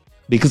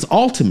 Because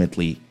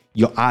ultimately,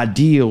 your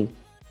ideal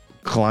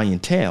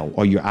clientele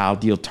or your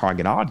ideal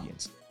target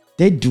audience,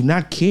 they do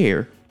not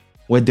care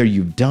whether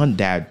you've done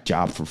that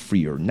job for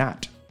free or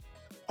not.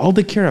 All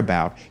they care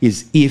about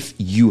is if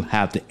you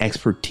have the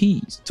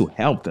expertise to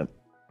help them.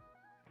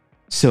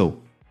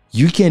 So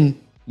you can,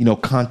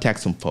 contact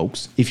some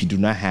folks if you do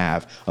not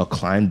have a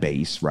client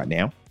base right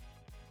now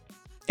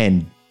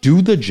and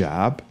do the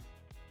job,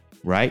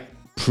 right?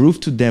 Prove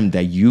to them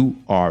that you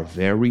are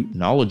very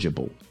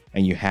knowledgeable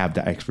and you have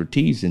the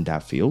expertise in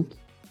that field.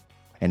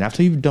 And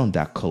after you've done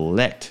that,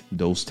 collect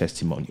those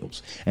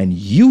testimonials and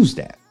use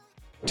that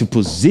to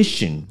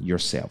position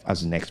yourself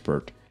as an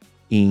expert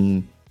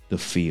in the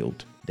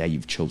field that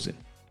you've chosen.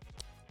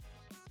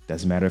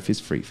 Doesn't matter if it's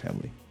free,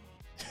 family.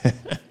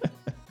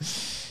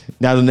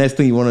 Now, the next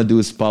thing you want to do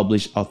is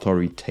publish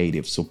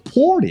authoritative,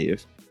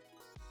 supportive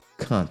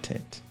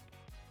content.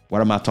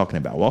 What am I talking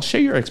about? Well,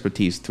 share your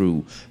expertise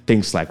through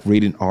things like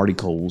reading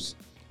articles,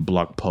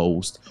 blog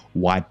posts,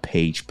 white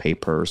page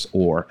papers,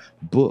 or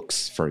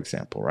books, for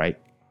example, right?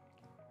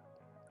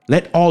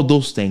 Let all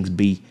those things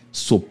be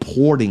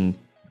supporting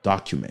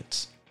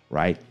documents,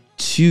 right,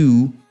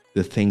 to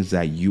the things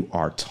that you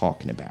are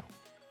talking about.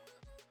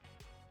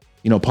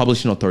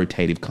 Publishing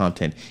authoritative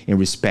content in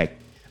respect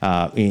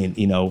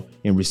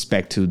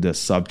to the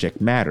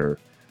subject matter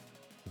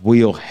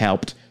will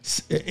help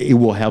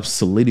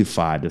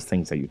solidify the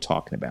things that you're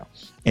talking about,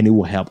 and it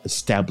will help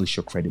establish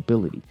your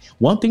credibility.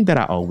 One thing that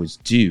I always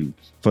do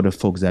for the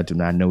folks that do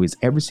not know is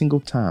every single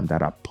time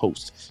that I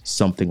post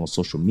something on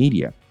social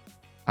media,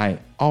 I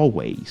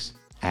always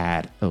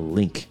add a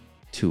link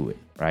to it,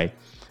 right?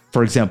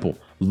 For example,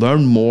 to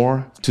learn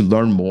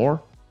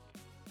more,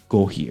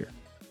 go here.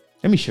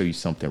 Let me show you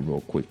something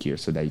real quick here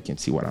so that you can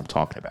see what I'm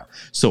talking about.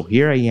 So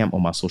here I am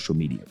on my social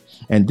media,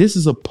 and this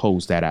is a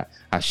post that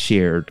I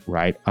shared,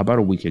 right, about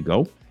a week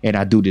ago. And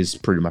I do this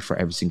pretty much for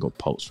every single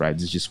post, right?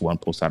 This is just one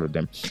post out of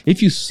them.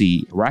 If you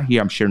see right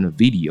here, I'm sharing a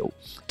video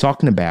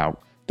talking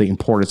about the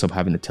importance of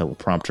having a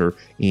teleprompter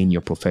in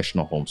your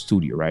professional home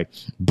studio, right?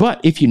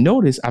 But if you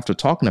notice, after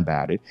talking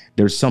about it,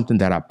 there's something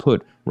that I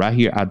put right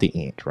here at the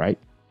end, right?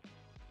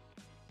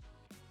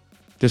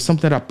 There's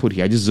something that I put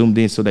here. I just zoomed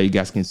in so that you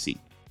guys can see.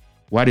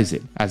 What is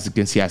it? As you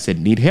can see, I said,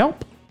 need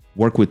help?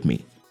 Work with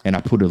me. And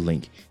I put a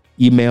link.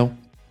 Email.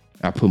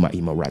 I put my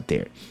email right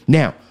there.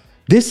 Now,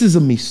 this is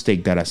a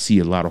mistake that I see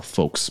a lot of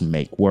folks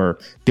make, where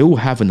they will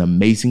have an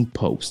amazing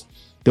post.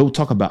 They will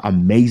talk about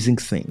amazing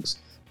things,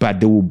 but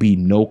there will be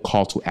no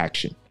call to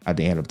action at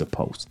the end of the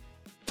post.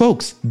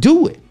 Folks,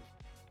 do it.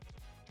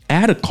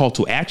 Add a call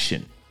to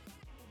action.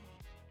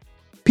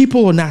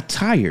 People are not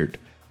tired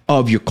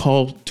of your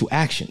call to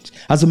actions.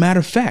 As a matter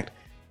of fact,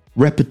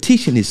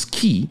 repetition is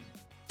key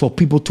for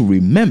people to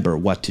remember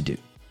what to do.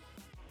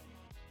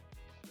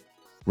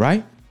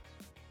 Right?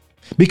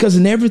 Because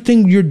in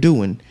everything you're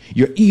doing,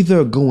 you're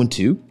either going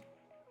to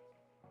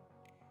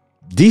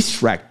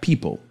distract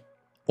people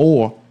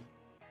or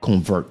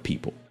convert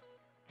people.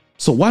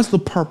 So what's the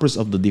purpose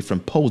of the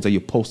different posts that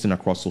you're posting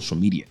across social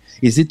media?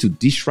 Is it to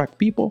distract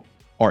people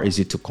or is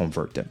it to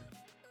convert them?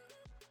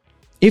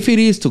 If it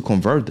is to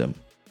convert them,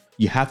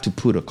 you have to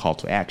put a call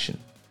to action.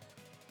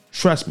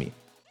 Trust me.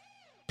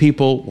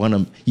 People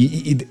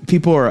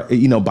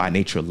are, by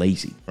nature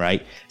lazy,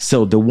 right?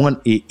 So they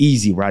want it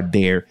easy right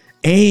there.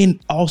 And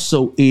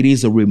also it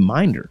is a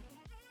reminder.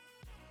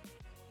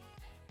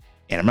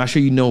 And I'm not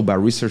sure but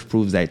research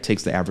proves that it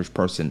takes the average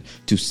person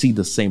to see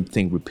the same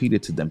thing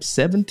repeated to them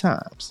 7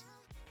 times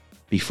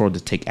before they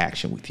take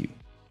action with you.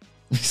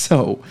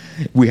 So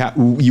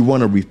you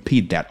want to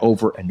repeat that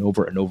over and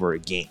over and over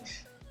again.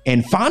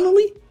 And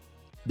finally,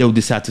 they'll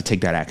decide to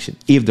take that action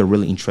if they're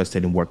really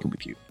interested in working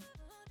with you.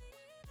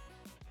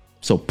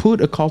 So put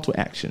a call to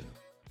action,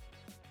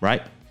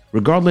 right?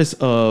 Regardless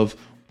of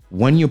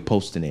when you're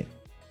posting it,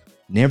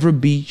 never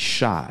be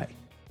shy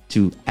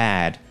to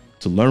add,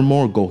 to learn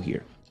more, go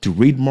here. To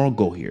read more,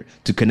 go here.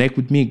 To connect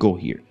with me, go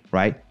here,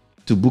 right?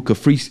 To book a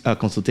free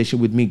consultation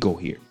with me, go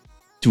here.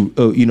 To,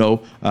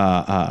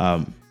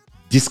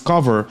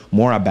 discover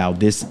more about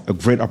this, a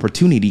great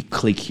opportunity,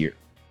 click here.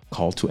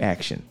 Call to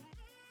action.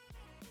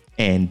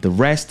 And the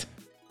rest,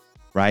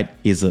 right,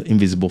 is an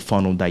invisible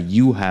funnel that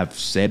you have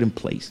set in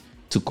place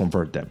to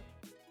convert them.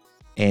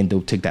 And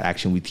they'll take that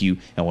action with you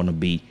and want to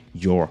be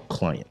your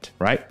client,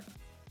 right?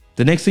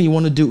 The next thing you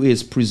want to do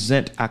is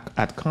present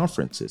at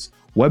conferences,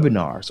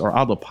 webinars, or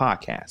other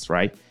podcasts,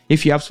 right?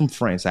 If you have some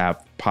friends that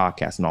have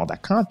podcasts and all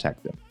that,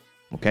 contact them,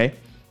 okay?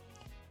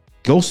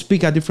 Go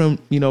speak at different,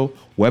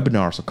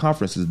 webinars or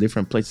conferences,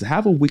 different places.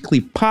 Have a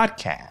weekly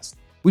podcast,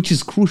 which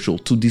is crucial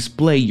to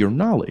display your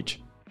knowledge,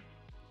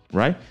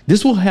 right?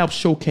 This will help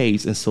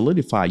showcase and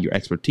solidify your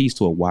expertise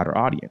to a wider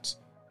audience.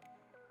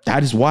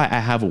 That is why I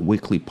have a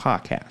weekly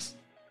podcast.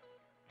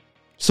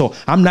 So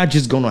I'm not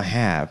just going to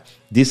have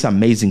this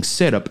amazing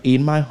setup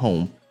in my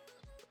home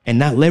and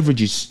not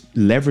leverage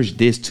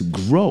this to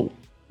grow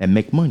and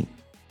make money.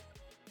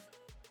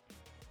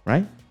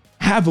 Right?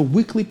 Have a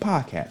weekly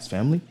podcast,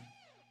 family.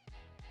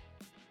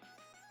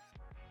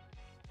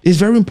 It's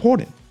very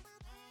important.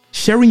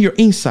 Sharing your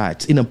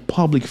insights in a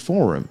public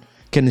forum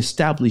can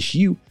establish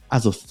you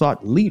as a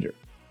thought leader.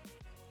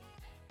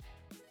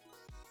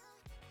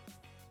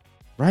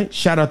 Right?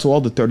 Shout out to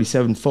all the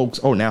 37 folks,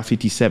 or now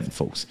 57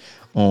 folks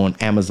on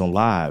Amazon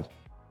Live.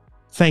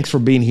 Thanks for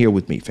being here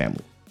with me,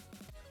 family.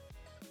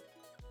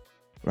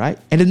 Right?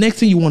 And the next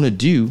thing you want to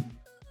do,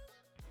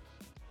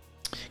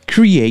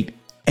 create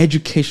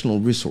educational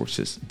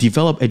resources,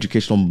 develop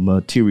educational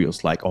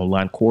materials like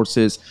online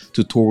courses,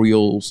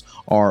 tutorials,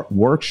 or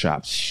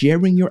workshops,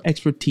 sharing your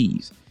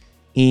expertise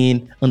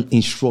in an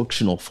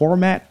instructional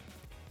format,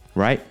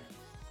 right?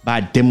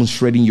 By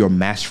demonstrating your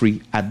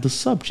mastery at the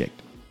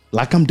subject.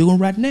 like I'm doing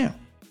right now.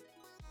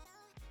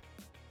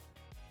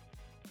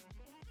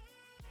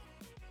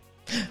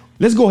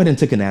 Let's go ahead and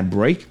take an ad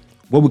break.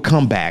 When we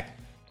come back,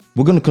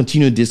 we're going to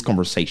continue this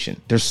conversation.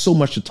 There's so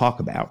much to talk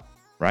about,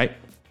 right?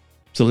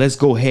 So let's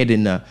go ahead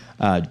and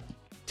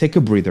take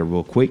a breather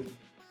real quick,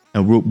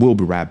 and we'll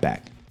be right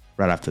back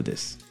right after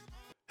this.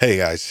 Hey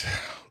guys,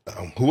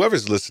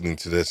 whoever's listening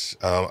to this,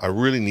 I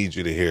really need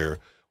you to hear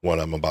what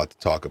I'm about to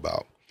talk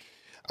about.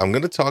 I'm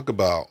going to talk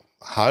about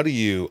how do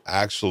you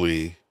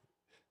actually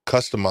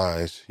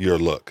customize your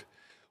look.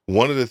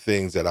 One of the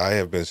things that I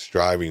have been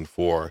striving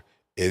for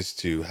is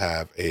to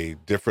have a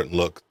different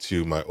look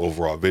to my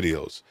overall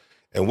videos.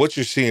 And what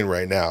you're seeing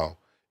right now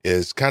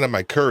is kind of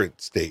my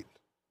current state,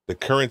 the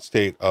current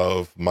state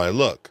of my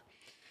look.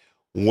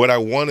 What I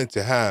wanted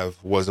to have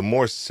was a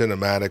more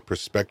cinematic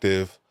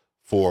perspective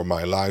for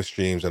my live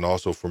streams and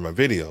also for my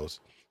videos.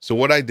 So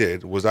what I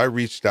did was I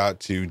reached out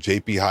to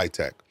JP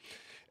Hi-Tech,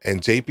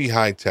 and JP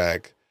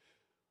Hi-Tech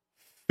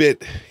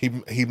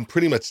he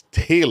pretty much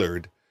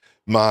tailored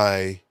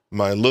my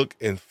look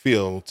and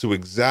feel to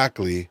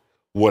exactly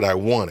what I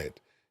wanted.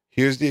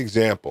 Here's the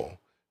example.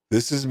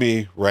 This is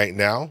me right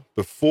now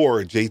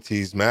before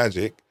JT's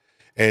magic,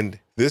 and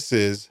this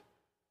is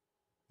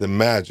the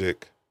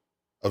magic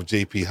of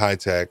JP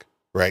Hi-Tech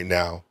right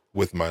now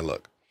with my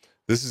look.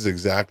 This is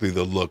exactly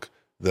the look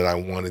that I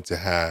wanted to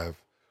have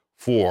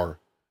for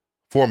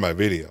my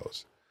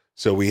videos.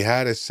 So we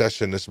had a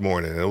session this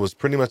morning, and it was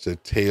pretty much a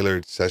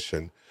tailored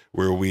session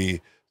where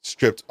we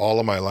stripped all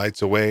of my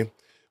lights away.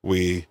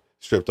 We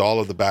stripped all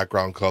of the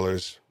background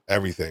colors,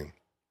 everything.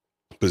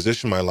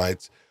 Positioned my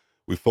lights.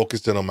 We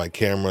focused in on my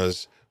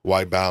cameras,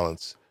 white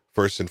balance,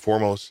 first and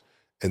foremost.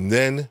 And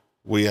then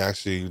we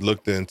actually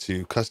looked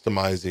into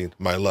customizing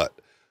my LUT.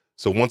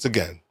 So once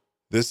again,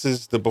 this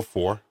is the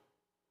before.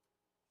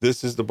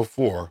 This is the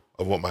before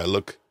of what my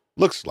look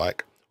looks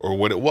like, or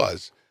what it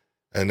was.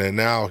 And then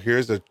now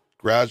here's a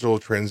gradual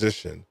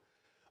transition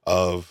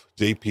of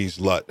JP's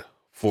LUT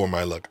for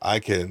my look. I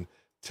can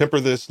temper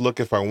this look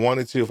if I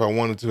wanted to. If I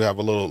wanted to have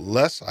a little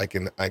less, I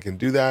can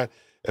do that.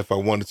 If I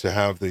wanted to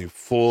have the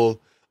full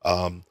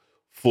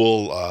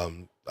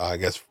I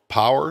guess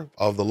power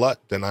of the LUT,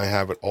 then I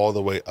have it all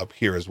the way up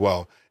here as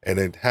well. And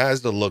it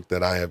has the look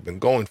that I have been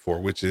going for,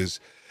 which is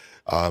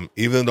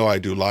even though I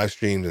do live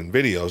streams and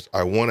videos,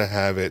 I want to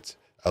have it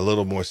a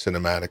little more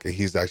cinematic, and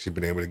he's actually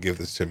been able to give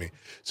this to me.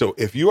 So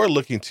if you are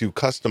looking to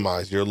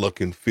customize your look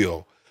and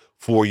feel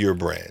for your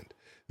brand,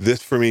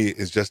 this for me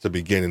is just the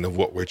beginning of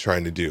what we're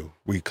trying to do.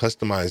 We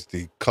customize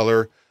the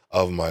color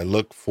of my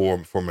look for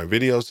my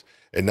videos,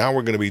 and now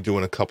we're going to be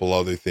doing a couple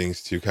other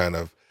things to kind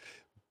of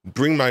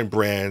bring my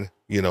brand,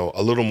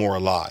 a little more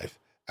alive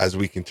as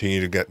we continue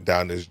to get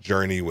down this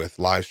journey with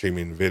live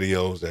streaming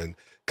videos and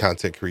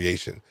content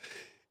creation.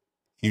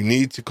 You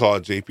need to call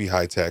JP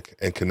Hi-Tech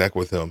and connect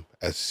with him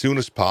as soon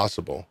as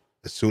possible,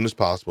 so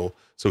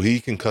he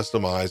can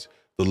customize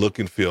the look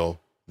and feel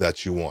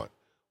that you want.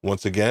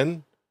 Once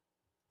again,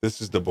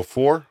 this is the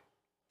before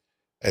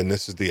and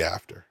this is the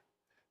after.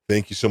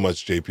 Thank you so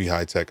much, JP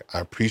Hi-Tech. I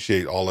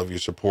appreciate all of your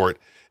support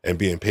and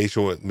being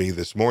patient with me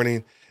this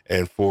morning,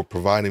 and for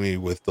providing me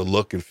with the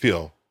look and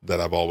feel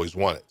that I've always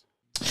wanted.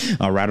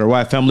 All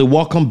right, family.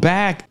 Welcome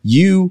back.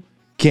 You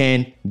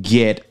can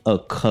get a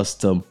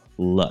custom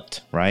LUT,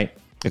 right?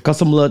 A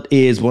custom LUT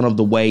is one of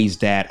the ways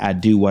that I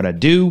do what I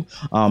do.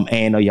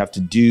 And all you have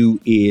to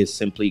do is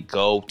simply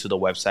go to the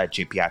website,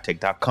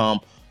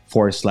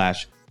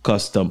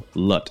 jphitech.com/custom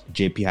LUT,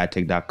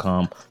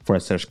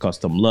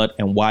 jphitech.com/custom LUT.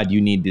 And why do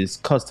you need this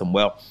custom?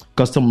 Well,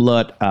 custom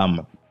LUT,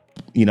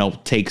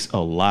 takes a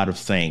lot of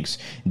things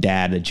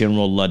that a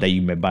general LUT that you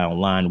may buy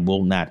online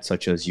will not,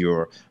 such as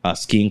your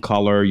skin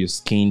color, your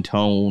skin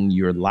tone,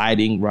 your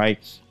lighting, right?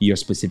 Your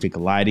specific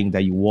lighting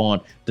that you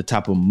want, the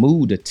type of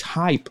mood, the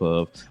type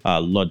of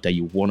LUT that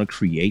you want to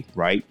create,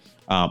 right?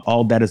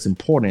 All that is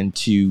important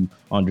to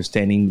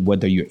understanding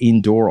whether you're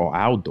indoor or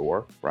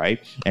outdoor, right?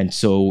 And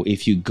so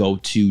if you go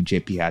to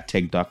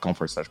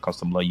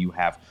jphitech.com/custom LUT, you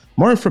have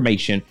more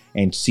information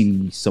and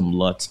see some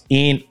LUTs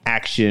in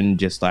action.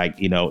 Just like,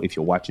 if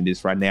you're watching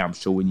this right now, I'm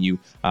showing you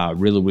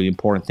really, really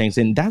important things.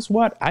 And that's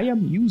what I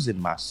am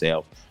using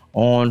myself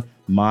on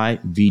my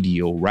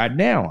video right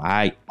now.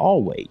 I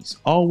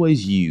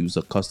always use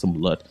a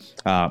custom LUT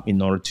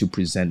in order to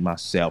present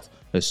myself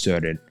a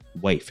certain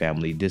way,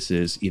 family. This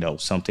is,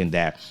 something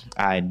that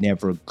I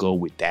never go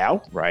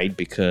without, right?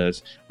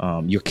 Because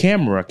your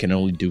camera can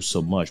only do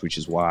so much, which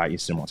is why in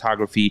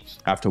cinematography,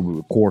 after we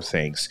record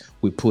things,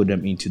 we put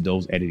them into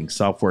those editing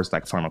softwares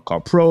like Final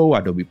Cut Pro,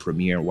 Adobe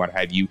Premiere, and what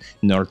have you,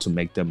 in order to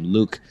make them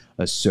look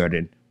a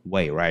certain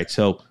way, right?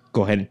 So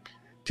go ahead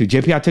to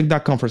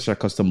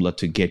jphitech.com/custom LUT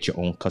to get your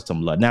own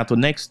custom LUT. Now, the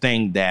next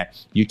thing that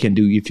you can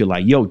do if you're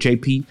like, yo,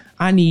 JP,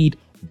 I need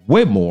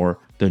way more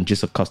than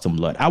just a custom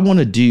LUT. I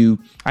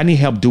need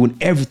help doing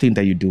everything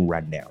that you're doing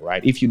right now,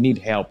 right? If you need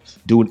help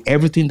doing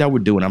everything that we're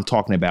doing, I'm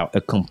talking about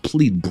a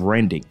complete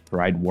branding,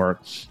 right?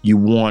 Work. You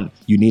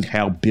need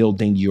help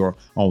building your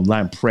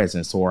online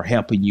presence or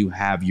helping you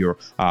have your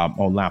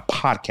online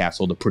podcast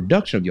or the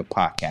production of your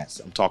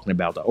podcast. I'm talking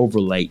about the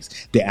overlays,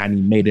 the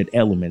animated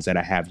elements that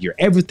I have here.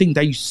 Everything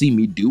that you see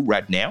me do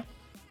right now,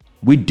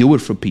 we do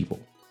it for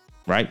people,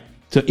 right?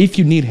 So if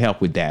you need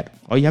help with that,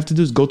 all you have to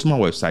do is go to my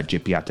website,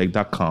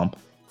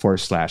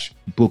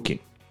 jphightek.com/booking,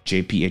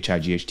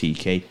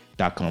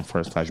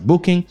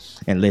 jphightek.com/booking,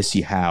 and let's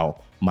see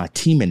how my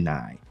team and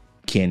I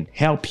can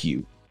help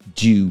you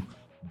do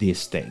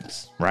these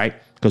things, right?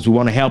 Because we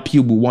want to help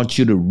you. We want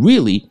you to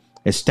really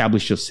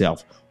establish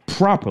yourself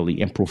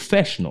properly and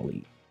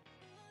professionally.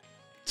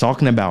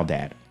 Talking about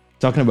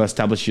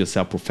establishing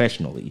yourself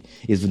professionally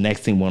is the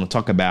next thing we want to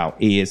talk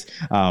about is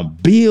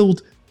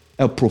build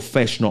a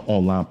professional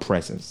online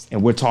presence.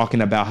 And we're talking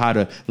about how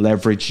to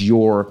leverage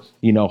your,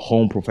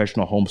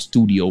 professional home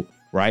studio,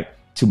 right?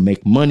 To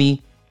make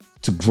money,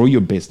 to grow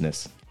your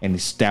business and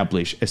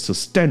establish a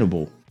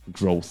sustainable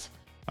growth,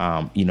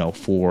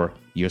 for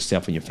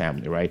yourself and your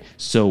family, right?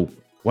 So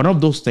one of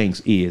those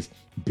things is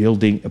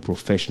building a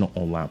professional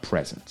online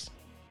presence,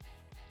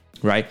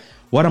 right?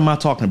 What am I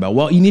talking about?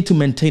 Well, you need to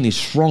maintain a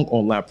strong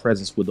online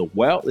presence with a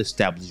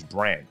well-established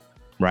brand,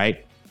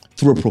 right?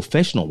 Through a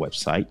professional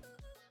website,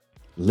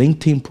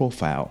 LinkedIn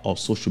profile, or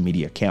social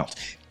media accounts.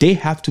 They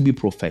have to be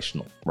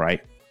professional,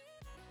 right?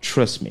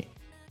 Trust me.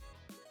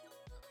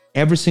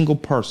 Every single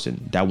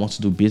person that wants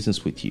to do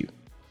business with you,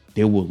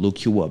 they will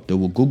look you up. They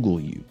will Google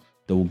you.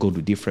 They will go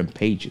to different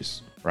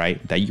pages,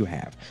 right, that you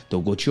have. They'll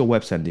go to your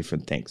website and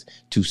different things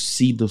to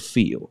see the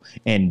feel.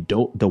 And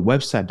the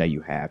website that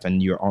you have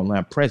and your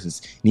online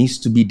presence needs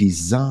to be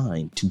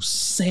designed to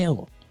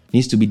sell,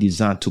 needs to be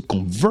designed to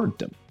convert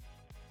them.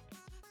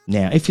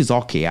 Now, if it's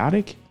all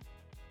chaotic,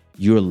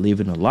 you're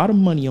leaving a lot of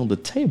money on the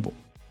table.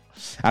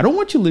 I don't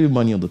want you leaving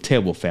money on the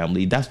table,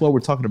 family. That's why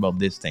we're talking about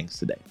these things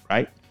today,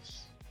 right?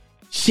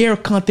 Share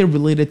content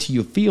related to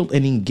your field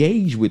and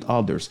engage with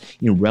others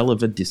in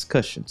relevant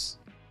discussions.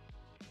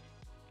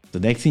 The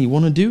next thing you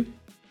want to do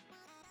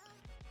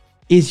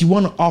is you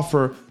want to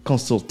offer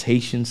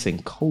consultations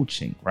and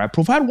coaching, right?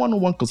 Provide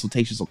one-on-one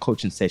consultations or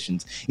coaching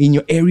sessions in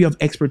your area of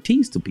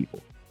expertise to people,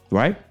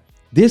 right?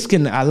 This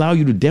can allow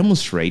you to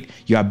demonstrate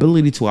your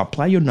ability to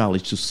apply your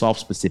knowledge to solve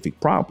specific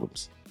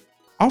problems.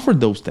 Offer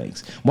those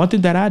things. One thing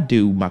that I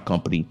do, my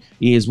company,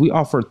 is we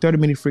offer a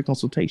 30-minute free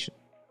consultation.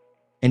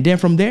 And then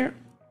from there,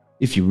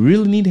 if you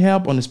really need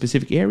help on a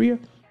specific area,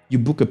 you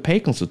book a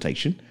paid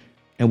consultation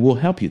and we'll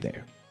help you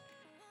there,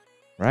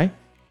 right?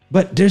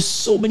 But there's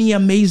so many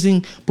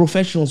amazing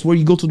professionals where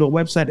you go to the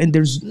website and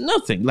there's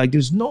nothing,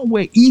 there's no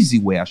easy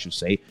way, I should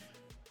say,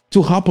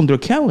 to hop on their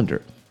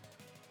calendar.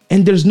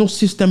 And there's no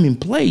system in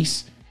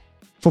place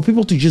for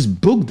people to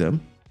just book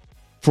them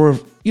for,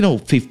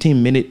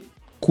 15-minute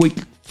quick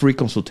free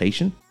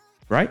consultation,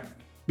 right?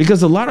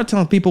 Because a lot of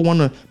times people want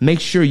to make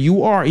sure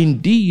you are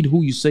indeed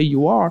who you say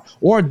you are,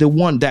 or the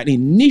one that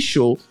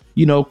initial,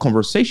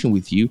 conversation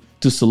with you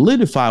to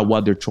solidify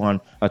what they're trying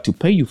to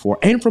pay you for.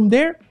 And from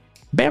there,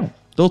 bam,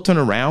 they'll turn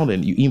around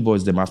and you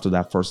invoice them after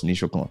that first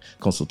initial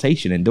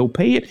consultation and they'll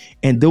pay it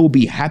and they'll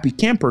be happy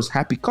campers,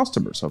 happy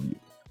customers of you,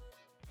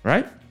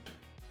 right?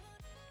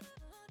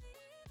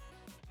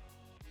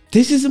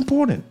 This is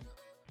important.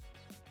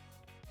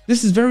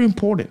 This is very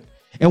important.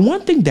 And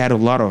one thing that a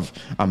lot of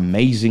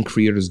amazing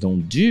creators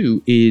don't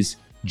do is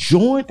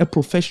join a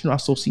professional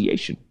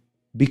association.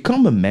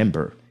 Become a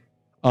member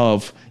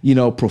of,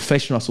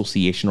 professional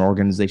association or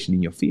organization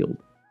in your field.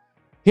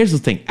 Here's the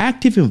thing.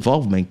 Active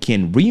involvement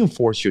can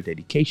reinforce your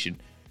dedication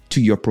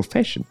to your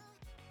profession.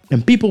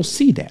 And people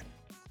see that,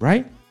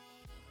 right?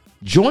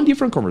 Join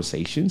different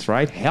conversations,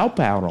 right? Help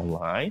out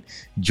online,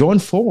 join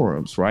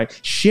forums, right?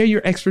 Share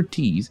your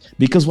expertise,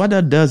 because what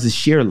that does is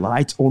share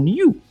light on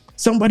you.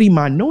 Somebody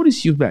might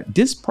notice you that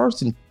this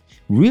person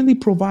really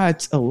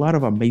provides a lot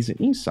of amazing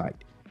insight.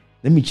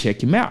 Let me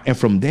check him out. And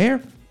from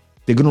there,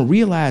 they're going to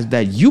realize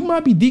that you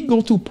might be the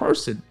go-to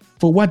person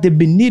for what they've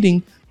been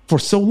needing for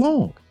so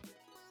long,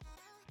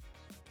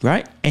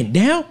 right? And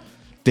now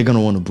they're going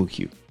to want to book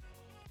you.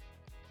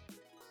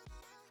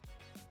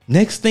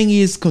 Next thing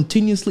is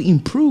continuously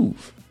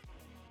improve.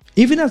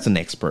 Even as an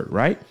expert,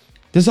 right?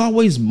 There's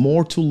always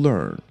more to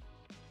learn.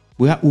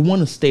 We want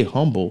to stay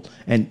humble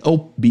and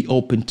be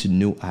open to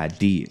new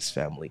ideas,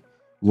 family.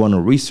 We want to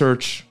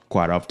research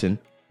quite often,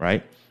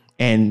 right?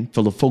 And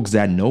for the folks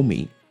that know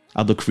me,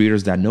 other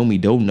creators that know me,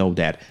 don't know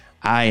that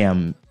I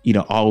am,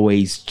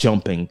 always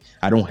jumping.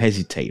 I don't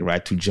hesitate,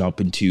 right, to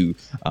jump into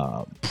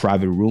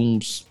private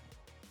rooms,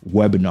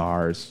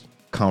 webinars,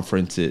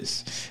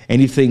 conferences,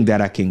 anything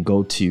that I can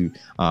go to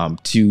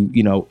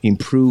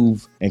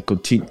improve and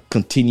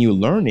continue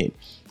learning.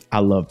 I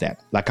love that.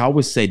 Like I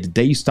always say, the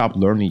day you stop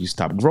learning, you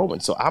stop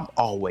growing. So I'm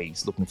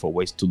always looking for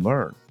ways to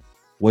learn,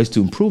 ways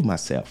to improve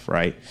myself,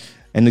 right?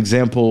 An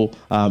example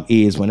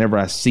is whenever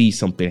I see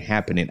something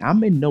happening, I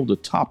may know the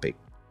topic.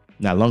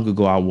 Not long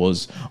ago, I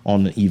was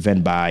on an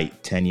event by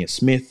Tanya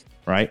Smith,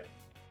 right?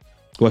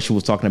 Well, she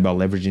was talking about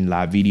leveraging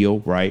live video,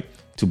 right,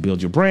 to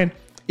build your brand.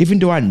 Even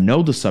though I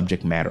know the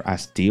subject matter, I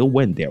still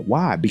went there.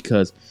 Why?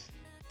 Because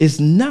it's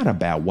not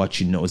about what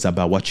you know. It's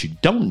about what you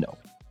don't know.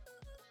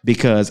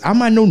 Because I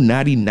might know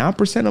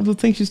 99% of the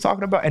things she's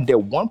talking about, and that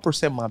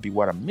 1% might be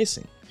what I'm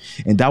missing.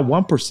 And that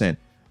 1%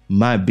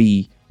 might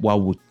be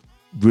what would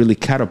really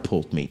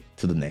catapult me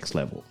to the next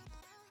level.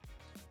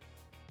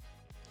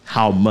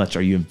 How much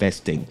are you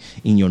investing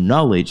in your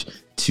knowledge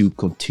to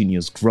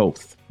continuous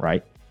growth,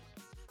 right?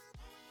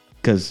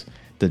 Because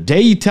the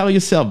day you tell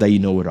yourself that you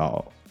know it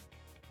all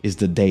is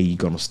the day you're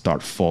going to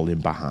start falling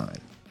behind,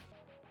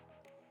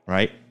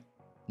 right?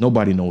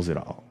 Nobody knows it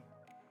all.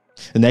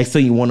 The next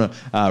thing you want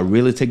to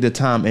really take the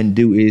time and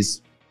do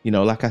is,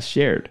 like I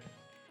shared,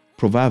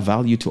 provide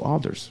value to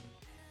others.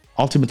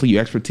 Ultimately,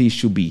 your expertise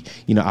should be,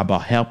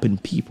 about helping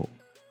people.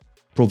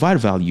 Provide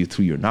value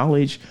through your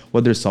knowledge,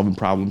 whether it's solving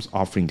problems,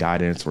 offering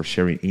guidance, or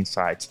sharing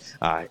insights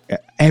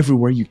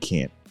everywhere you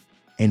can.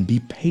 And be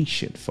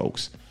patient,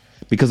 folks,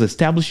 because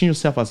establishing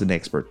yourself as an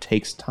expert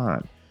takes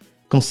time.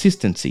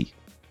 Consistency,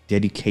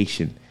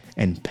 dedication,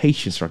 and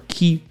patience are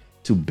key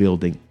to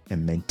building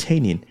and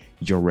maintaining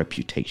your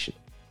reputation.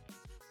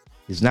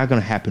 It's not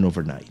going to happen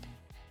overnight.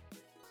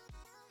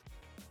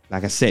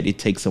 Like I said, it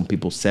takes some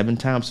people 7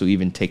 times to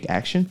even take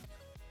action.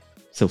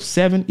 So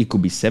 7, it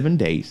could be 7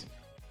 days,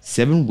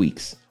 7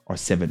 weeks, or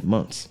 7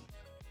 months.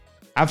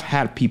 I've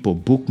had people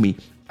book me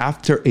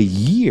after a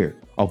year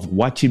of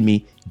watching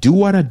me do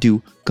what I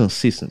do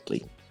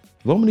consistently.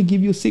 You want me to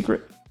give you a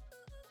secret?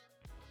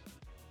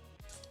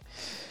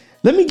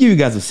 Let me give you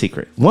guys a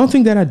secret. One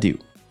thing that I do,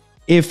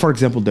 if, for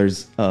example,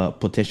 there's a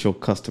potential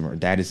customer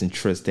that is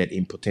interested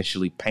in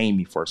potentially paying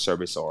me for a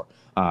service or,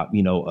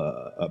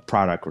 a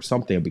product or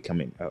something, or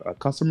becoming a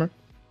customer,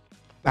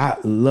 I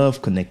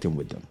love connecting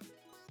with them.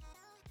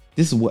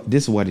 This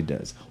is what it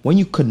does. When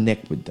you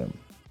connect with them,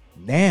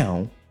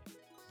 now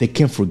they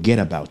can't forget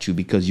about you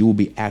because you will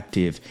be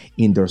active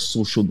in their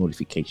social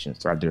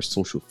notifications, right? Their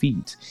social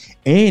feeds.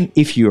 And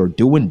if you're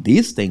doing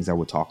these things that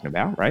we're talking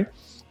about, right,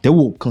 they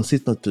will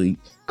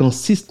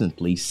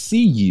consistently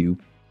see you,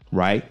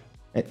 right?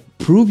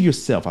 Prove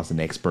yourself as an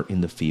expert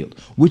in the field,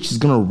 which is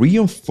going to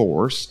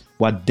reinforce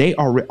what they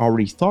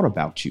already thought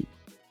about you.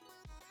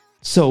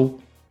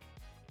 So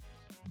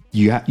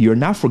you're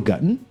not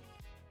forgotten.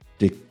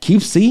 They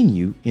keep seeing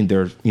you in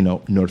their,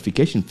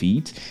 notification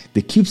feeds.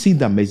 They keep seeing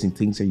the amazing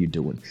things that you're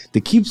doing. They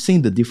keep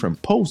seeing the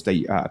different posts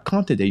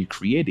content that you're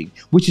creating,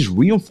 which is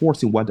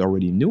reinforcing what they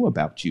already knew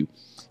about you.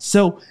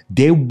 So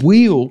they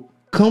will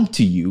come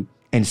to you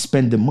and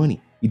spend the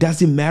money. It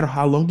doesn't matter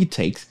how long it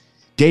takes.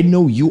 They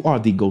know you are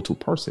the go-to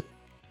person.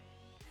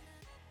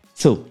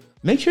 So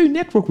make sure you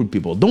network with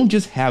people. Don't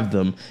just have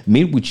them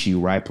meet with you,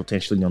 right?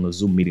 Potentially on a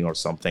Zoom meeting or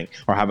something,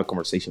 or have a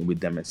conversation with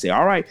them and say,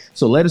 all right,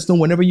 so let us know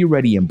whenever you're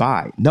ready and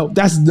buy. No,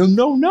 that's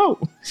no.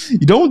 You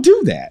don't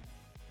do that.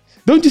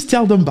 Don't just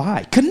tell them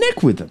buy.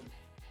 Connect with them.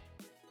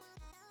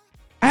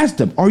 Ask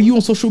them, are you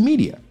on social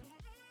media?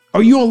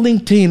 Are you on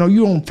LinkedIn? Are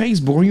you on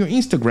Facebook? Are you on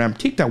Instagram,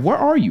 TikTok? Where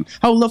are you?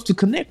 I would love to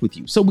connect with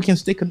you so we can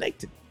stay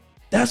connected.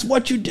 That's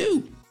what you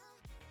do.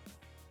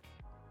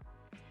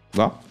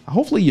 Well,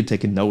 hopefully you're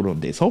taking note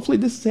of this. Hopefully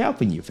this is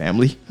helping you,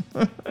 family.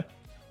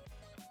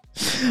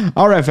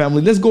 All right,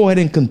 family, let's go ahead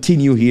and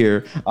continue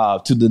here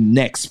to the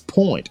next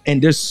point.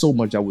 And there's so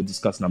much I would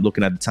discuss, and I'm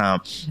looking at the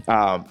time.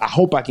 I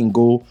hope I can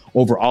go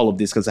over all of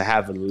this because I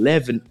have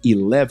 11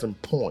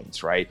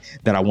 points, right,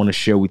 that I want to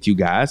share with you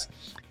guys.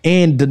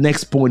 And the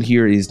next point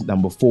here is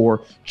number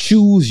 4,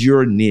 choose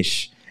your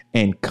niche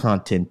and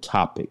content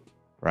topic,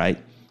 right?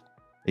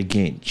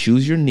 Again,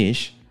 choose your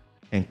niche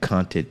and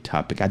content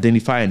topic.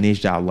 Identify a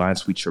niche that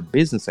aligns with your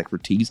business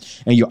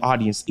expertise and your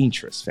audience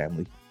interests,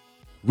 family.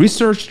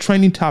 Research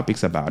trending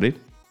topics about it,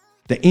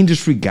 the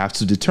industry gaps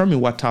to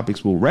determine what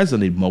topics will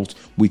resonate most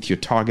with your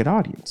target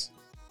audience.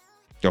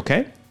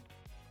 Okay?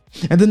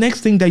 And the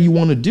next thing that you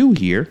want to do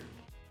here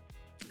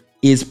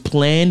is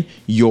plan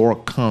your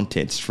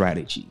content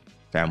strategy,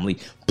 family.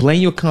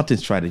 Plan your content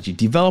strategy.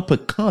 Develop a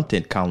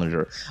content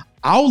calendar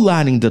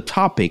outlining the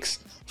topics,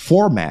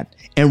 format,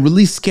 and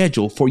release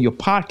schedule for your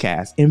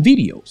podcast and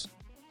videos.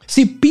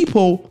 See,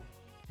 people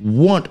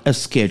want a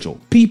schedule.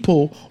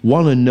 People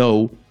want to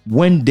know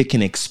when they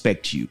can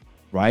expect you,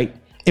 right?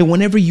 And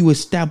whenever you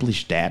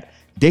establish that,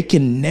 they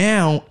can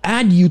now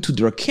add you to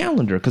their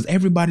calendar because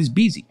everybody's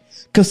busy.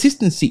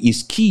 Consistency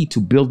is key to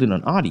building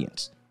an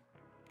audience.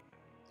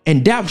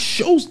 And that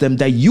shows them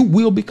that you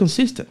will be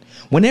consistent.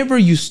 Whenever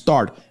you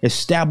start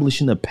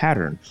establishing a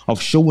pattern of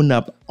showing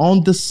up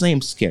on the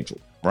same schedule,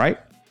 right?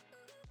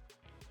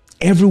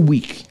 Every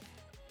week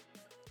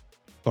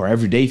or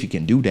every day, if you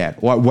can do that,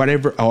 or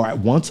whatever, or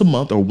once a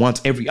month or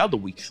once every other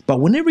week. But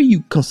whenever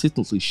you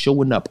consistently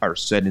showing up at a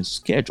certain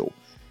schedule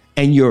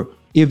and you're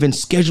even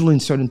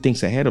scheduling certain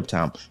things ahead of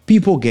time,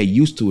 people get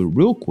used to it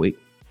real quick.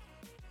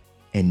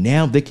 And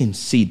now they can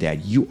see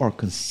that you are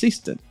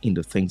consistent in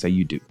the things that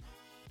you do.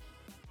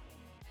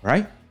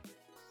 Right?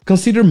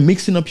 Consider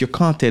mixing up your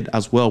content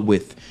as well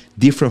with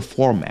different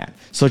format,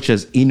 such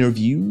as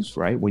interviews,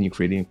 right? When you're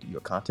creating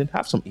your content,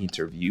 have some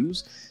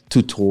interviews,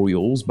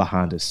 tutorials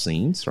behind the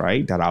scenes,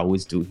 right? That I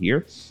always do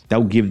here. That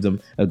will give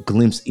them a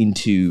glimpse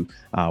into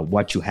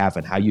what you have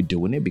and how you're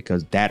doing it,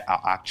 because that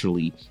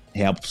actually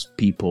helps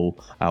people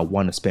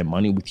want to spend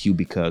money with you,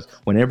 because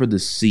whenever they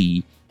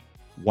see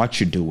what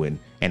you're doing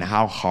and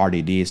how hard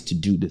it is to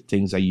do the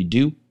things that you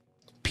do,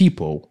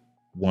 people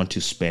want to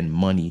spend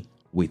money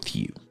with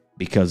you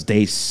because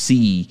they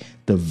see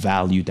the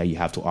value that you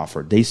have to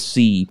offer. They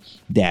see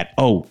that,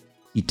 oh,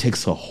 it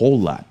takes a whole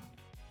lot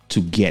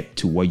to get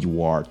to where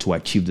you are, to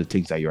achieve the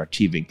things that you're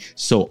achieving.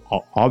 So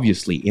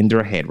obviously in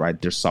their head,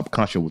 right, their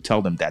subconscious will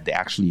tell them that they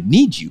actually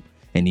need you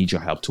and need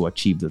your help to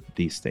achieve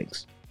these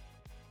things.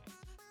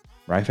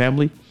 Right,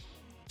 family?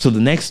 So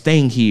the next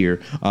thing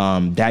here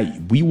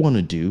that we want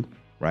to do,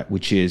 right,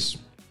 which is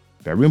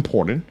very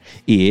important,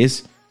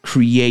 is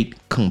create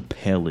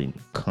compelling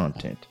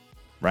content,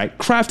 right?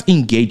 Craft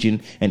engaging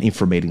and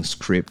informative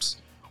scripts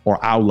or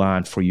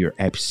outline for your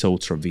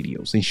episodes or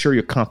videos. Ensure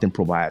your content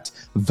provides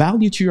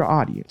value to your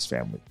audience,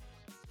 family,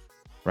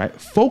 right?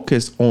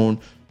 Focus on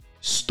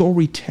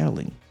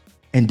storytelling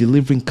and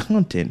delivering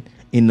content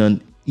in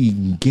an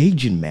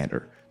engaging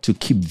manner to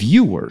keep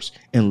viewers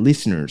and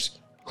listeners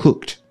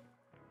hooked,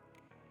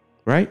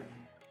 right?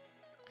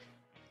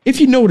 If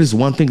you notice,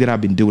 one thing that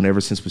I've been doing ever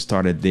since we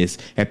started this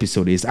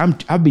episode is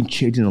I've been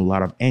changing a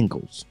lot of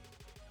angles.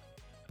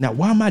 Now,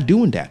 why am I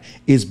doing that?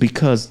 Is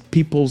because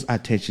people's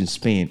attention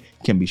span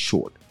can be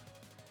short,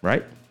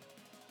 right?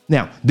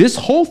 Now, this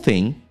whole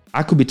thing,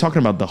 I could be talking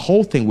about the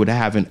whole thing without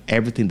having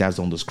everything that's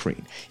on the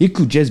screen. It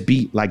could just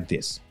be like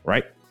this,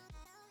 right?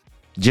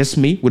 Just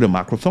me with a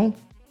microphone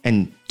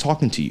and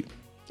talking to you.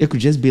 It could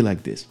just be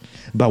like this.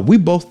 But we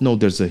both know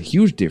there's a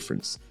huge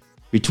difference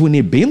between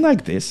it being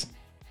like this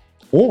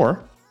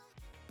or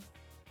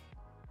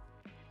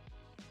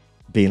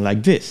being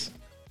like this.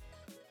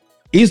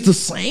 It's the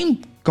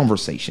same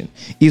conversation,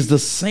 it's the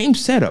same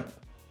setup,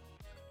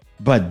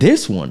 but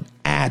this one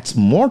adds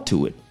more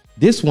to it.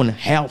 This one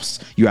helps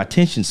your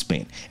attention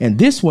span, and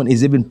this one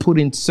is even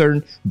putting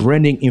certain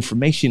branding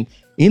information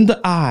in the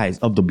eyes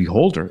of the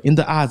beholder, in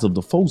the eyes of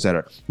the folks that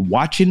are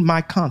watching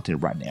my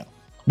content right now,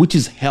 which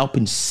is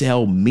helping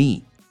sell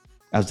me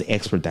as the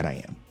expert that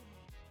I am.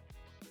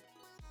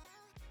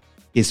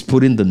 It's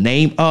putting the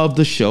name of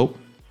the show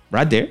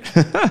right there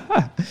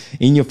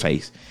in your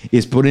face.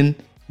 It's putting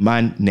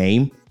my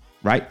name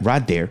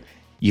right there.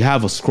 You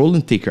have a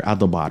scrolling ticker at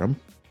the bottom.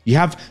 You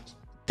have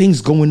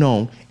things going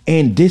on,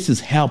 and this is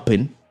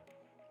helping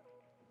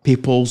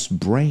people's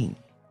brain.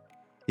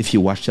 If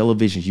you watch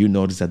television, you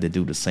notice that they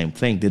do the same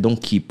thing. They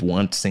don't keep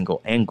one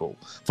single angle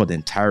for the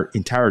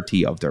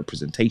entirety of their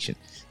presentation.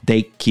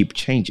 They keep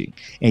changing,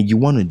 and you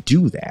want to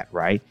do that,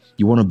 right?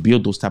 You want to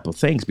build those type of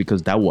things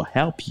because that will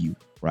help you,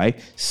 right?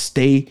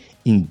 Stay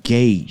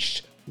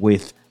engaged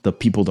with the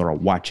people that are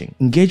watching.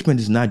 Engagement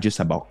is not just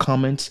about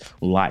comments,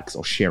 likes,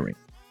 or sharing.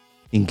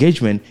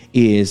 Engagement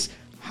is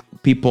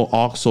people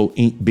also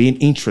being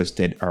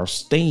interested or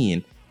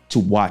staying to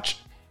watch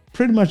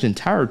pretty much the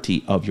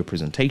entirety of your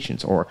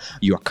presentations or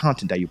your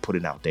content that you're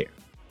putting out there,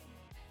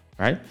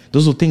 right?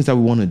 Those are things that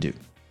we want to do.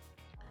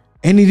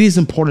 And it is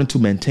important to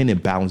maintain a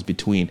balance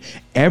between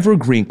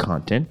evergreen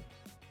content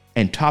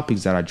and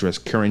topics that address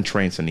current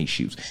trends and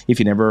issues. If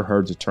you never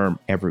heard the term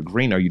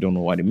evergreen or you don't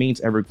know what it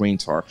means,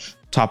 evergreens are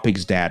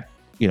topics that,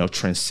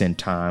 transcend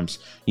times.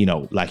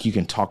 Like you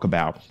can talk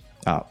about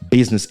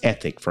business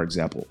ethic, for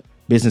example.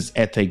 Business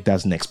ethic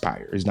doesn't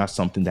expire. It's not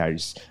something that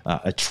is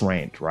a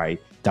trend, right?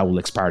 That will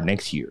expire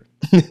next year.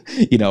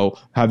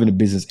 Having a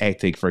business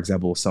ethic, for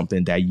example, is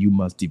something that you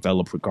must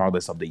develop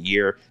regardless of the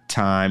year,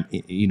 time,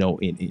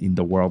 in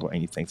the world or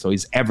anything. So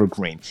it's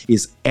evergreen,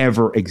 it's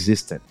ever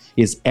existent,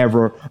 it's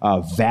ever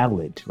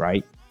valid,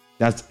 right?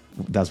 That's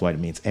what it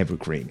means,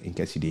 evergreen, in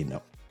case you didn't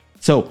know.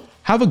 So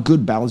have a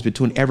good balance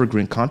between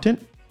evergreen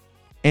content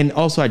and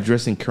also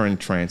addressing current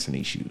trends and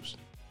issues,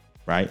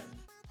 right?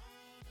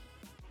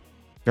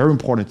 Very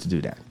important to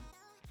do that.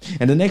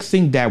 And the next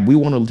thing that we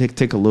want to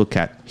take a look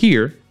at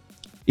here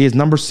is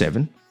number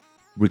 7,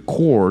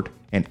 record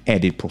and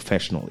edit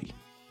professionally.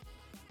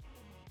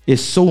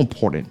 It's so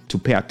important to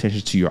pay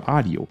attention to your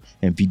audio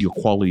and video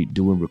quality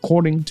during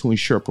recording to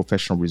ensure a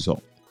professional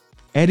result.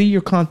 Edit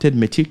your content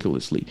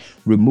meticulously,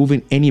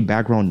 removing any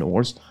background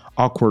noise,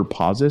 awkward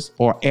pauses,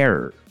 or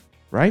error,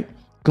 right?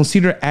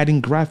 Consider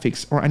adding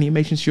graphics or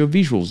animations to your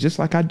visuals, just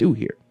like I do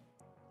here.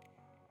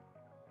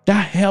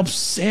 That helps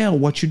sell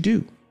what you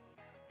do.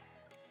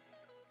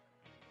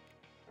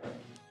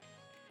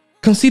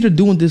 Consider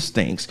doing these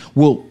things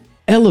will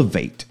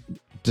elevate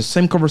the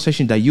same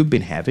conversation that you've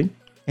been having.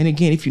 And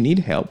again, if you need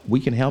help, we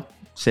can help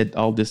set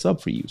all this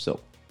up for you. So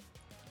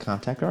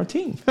contact our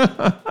team,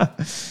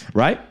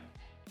 right?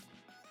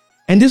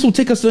 And this will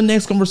take us to the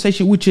next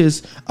conversation, which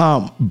is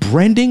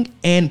branding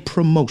and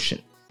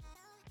promotion.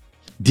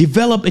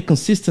 Develop a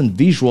consistent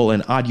visual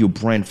and audio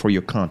brand for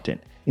your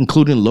content,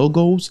 including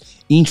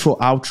logos, intro,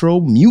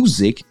 outro,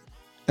 music.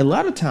 A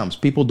lot of times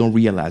people don't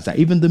realize that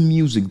even the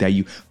music that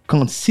you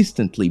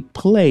consistently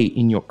play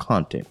in your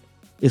content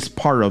is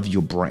part of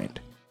your brand.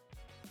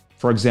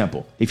 For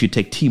example, if you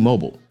take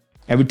T-Mobile,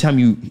 every time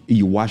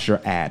you watch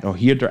their ad or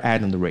hear their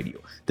ad on the radio,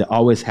 they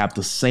always have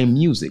the same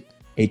music.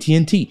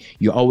 AT&T,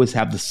 you always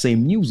have the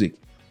same music.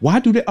 Why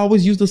do they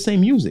always use the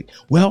same music?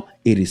 Well,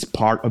 it is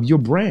part of your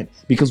brand.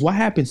 Because what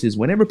happens is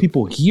whenever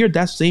people hear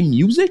that same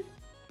music,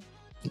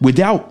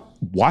 without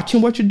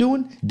watching what you're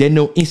doing, they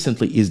know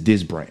instantly is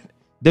this brand.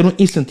 They know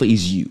instantly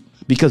is you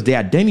because they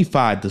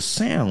identify the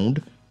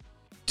sound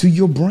to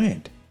your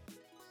brand.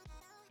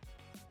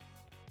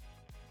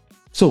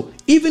 So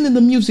even in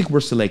the music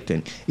we're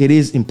selecting, it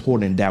is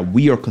important that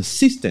we are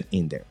consistent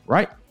in there,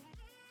 right?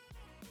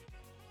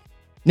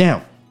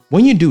 Now,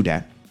 when you do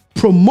that,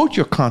 promote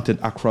your content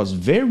across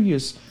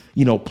various,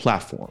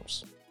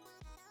 platforms,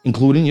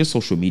 including your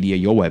social media,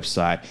 your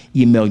website,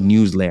 email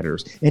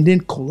newsletters, and then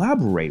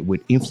collaborate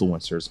with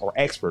influencers or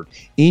experts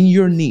in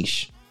your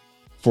niche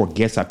for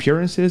guest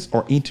appearances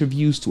or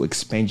interviews to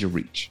expand your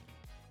reach.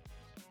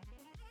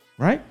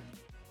 Right?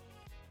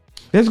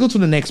 Let's go to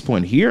the next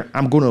point here.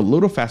 I'm going a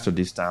little faster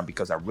this time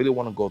because I really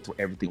want to go through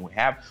everything we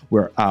have.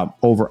 We're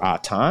over our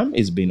time.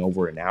 It's been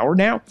over an hour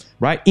now,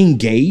 right?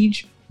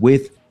 Engage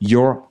with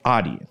your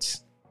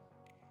audience.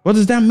 What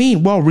does that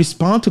mean? Well,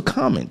 respond to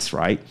comments,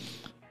 right?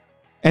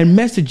 And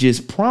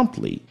messages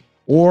promptly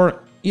or,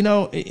 in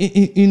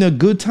a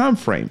good time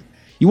frame.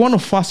 You want to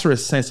foster a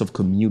sense of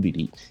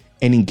community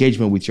and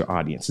engagement with your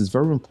audience. It's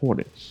very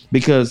important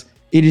because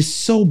it is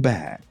so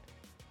bad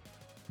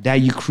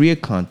that you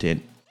create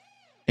content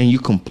and you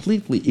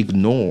completely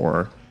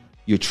ignore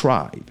your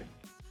tribe.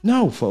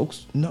 No,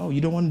 folks. No,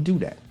 you don't want to do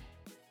that.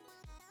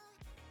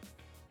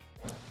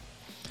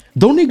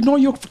 Don't ignore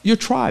your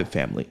tribe,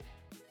 family.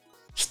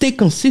 Stay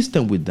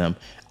consistent with them.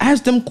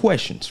 Ask them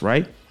questions,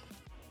 right?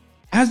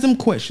 Ask them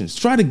questions.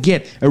 Try to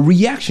get a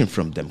reaction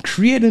from them.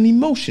 Create an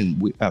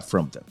emotion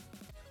from them.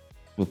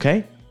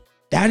 Okay?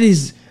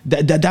 That's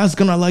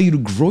going to allow you to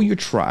grow your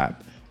tribe,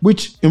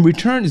 which in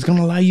return is going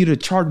to allow you to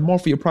charge more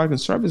for your product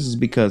and services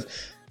because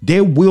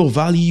they will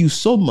value you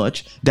so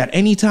much that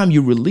anytime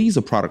you release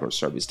a product or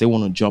service, they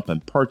want to jump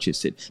and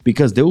purchase it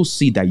because they will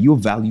see that you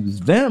value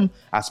them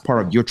as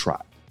part of your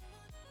tribe.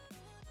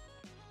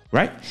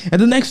 Right? And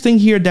the next thing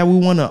here that we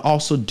want to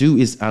also do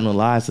is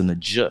analyze and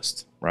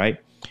adjust, right?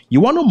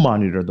 You want to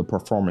monitor the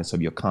performance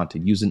of your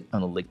content using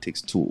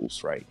analytics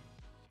tools, right?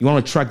 You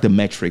want to track the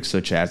metrics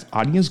such as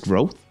audience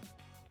growth,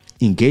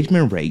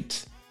 engagement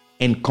rates,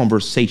 and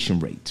conversation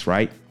rates,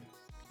 right?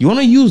 You want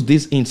to use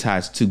these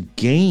insights to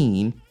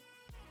gain,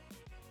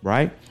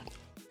 right,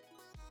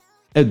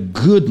 a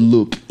good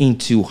look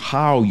into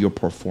how you're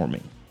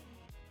performing.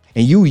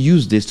 And you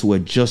use this to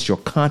adjust your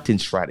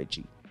content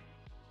strategy.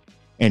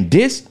 And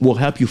this will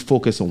help you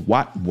focus on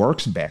what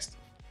works best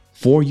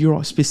for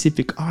your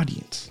specific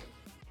audience.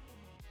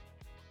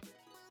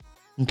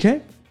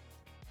 Okay?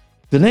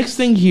 The next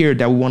thing here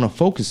that we want to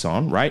focus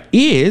on, right,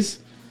 is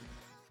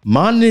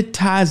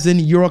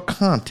monetizing your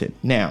content.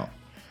 Now,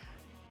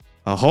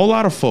 a whole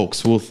lot of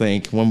folks will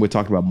think when we're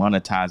talking about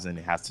monetizing,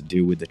 it has to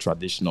do with the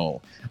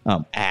traditional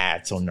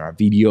ads on our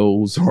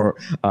videos or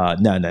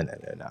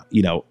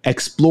no.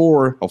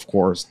 Explore, of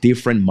course,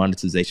 different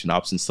monetization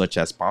options such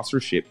as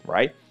sponsorship,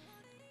 right?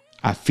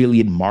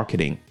 Affiliate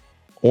marketing,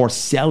 or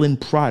selling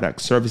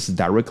products, services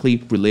directly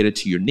related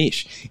to your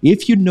niche.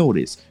 If you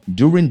notice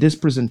during this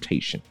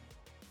presentation,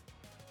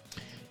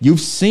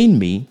 you've seen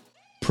me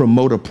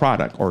promote a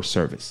product or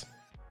service.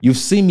 You've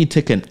seen me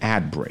take an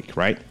ad break,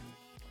 right?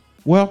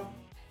 Well,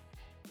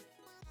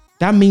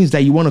 that means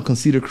that you want to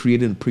consider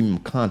creating premium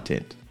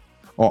content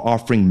or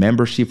offering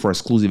membership for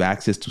exclusive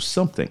access to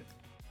something,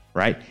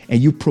 right?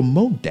 And you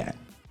promote that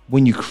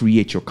when you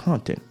create your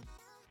content.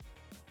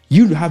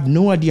 You have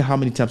no idea how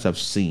many times I've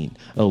seen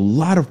a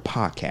lot of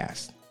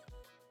podcasts,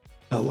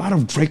 a lot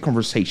of great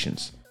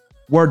conversations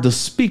where the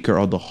speaker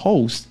or the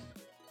host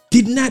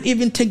did not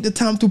even take the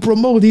time to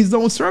promote his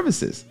own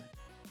services.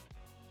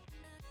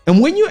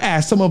 And when you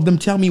ask, some of them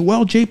tell me,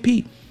 well,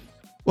 JP,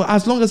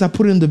 as long as I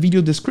put it in the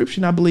video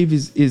description, I believe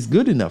is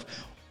good enough.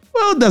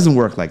 Well, it doesn't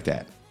work like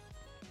that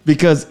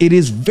because it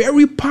is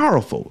very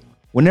powerful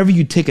whenever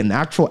you take an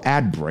actual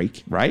ad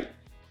break, right?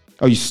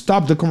 Or you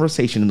stop the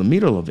conversation in the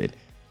middle of it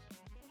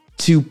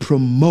to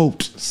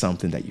promote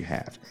something that you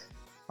have.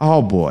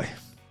 Oh boy.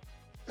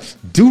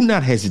 Do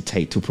not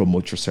hesitate to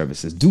promote your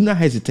services. Do not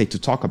hesitate to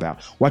talk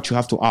about what you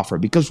have to offer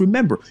because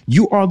remember,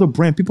 you are the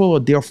brand. People are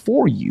there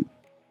for you.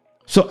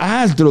 So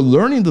as they're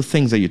learning the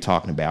things that you're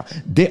talking about,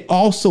 they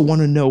also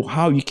want to know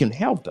how you can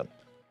help them.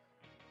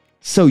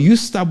 So you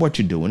stop what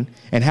you're doing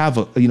and have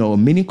a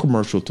mini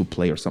commercial to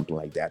play or something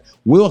like that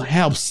will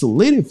help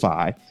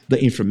solidify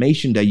the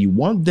information that you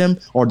want them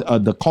or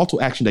the call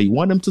to action that you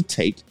want them to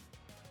take.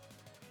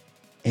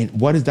 And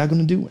what is that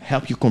going to do?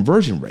 Help your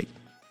conversion rate.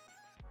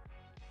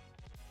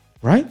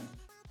 Right?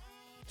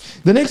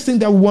 The next thing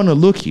that we want to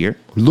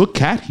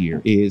look at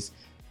here is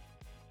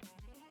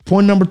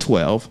point number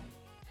 12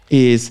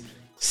 is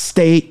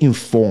stay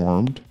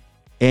informed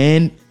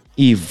and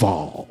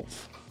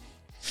evolve.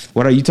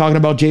 What are you talking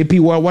about,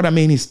 JP? Well, what I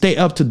mean is stay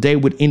up to date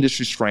with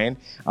industry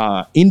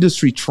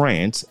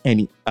trends,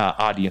 and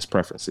audience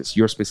preferences,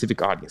 your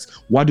specific audience.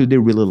 What do they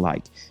really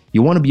like?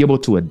 You want to be able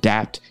to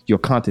adapt your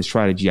content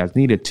strategy as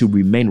needed to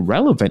remain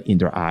relevant in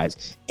their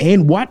eyes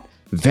and what?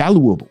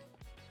 Valuable.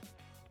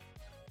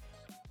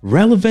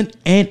 Relevant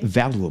and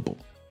valuable.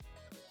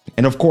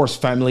 And of course,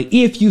 family,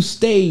 if you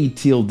stayed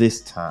till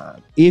this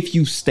time, if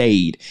you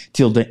stayed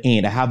till the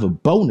end, I have a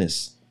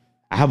bonus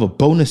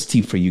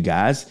tip for you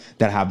guys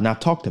that I have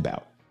not talked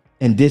about.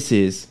 And this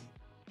is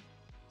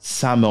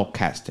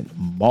simulcasting,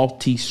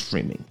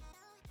 multi-streaming.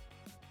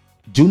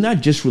 Do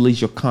not just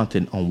release your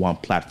content on one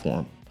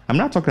platform. I'm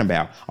not talking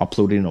about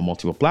uploading on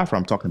multiple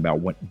platforms. I'm talking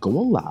about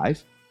going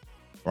live,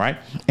 right?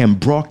 And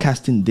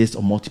broadcasting this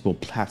on multiple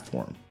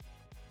platforms.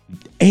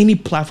 Any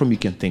platform you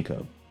can think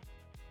of.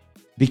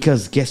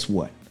 Because guess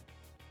what?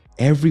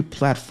 Every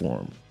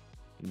platform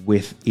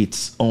with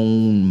its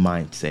own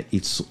mindset,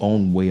 its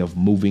own way of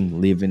moving,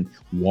 living,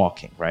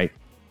 walking, right?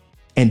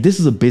 And this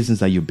is a business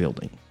that you're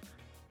building.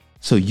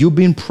 So you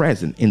being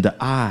present in the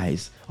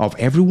eyes of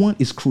everyone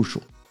is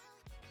crucial.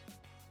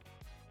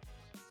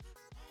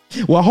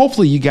 Well,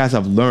 hopefully you guys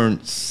have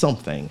learned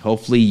something.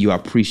 Hopefully you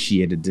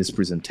appreciated this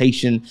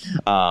presentation.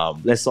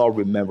 Let's all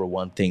remember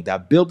one thing,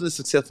 that building a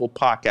successful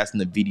podcast in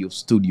the video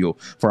studio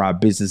for our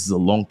business is a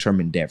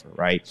long-term endeavor,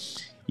 right?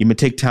 You may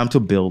take time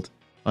to build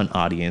an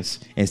audience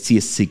and see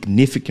a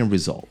significant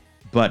result,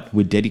 but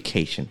with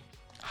dedication,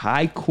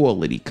 high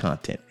quality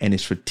content, and a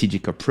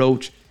strategic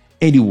approach,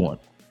 anyone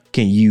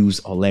can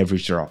use or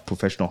leverage their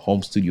professional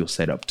home studio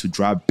setup to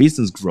drive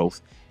business growth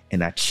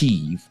and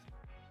achieve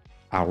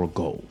our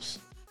goals.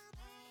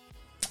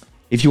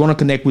 If you want to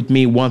connect with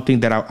me, one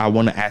thing that I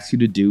want to ask you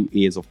to do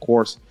is, of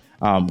course,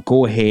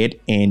 go ahead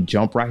and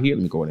jump right here.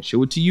 Let me go ahead and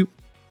show it to you,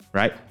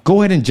 right?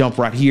 Go ahead and jump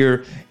right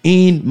here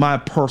in my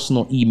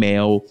personal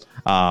email,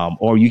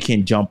 or you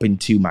can jump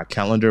into my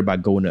calendar by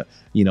going to,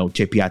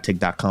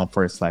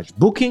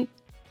 jpitech.com/booking,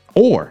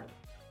 or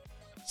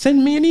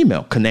send me an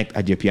email,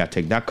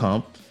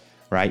 connect@jpitech.com,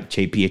 right?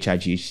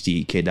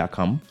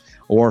 jphightech.com,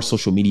 or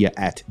social media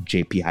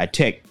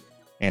 @jphightech.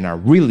 And I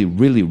really,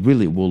 really,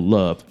 really will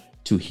love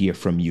to hear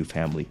from you,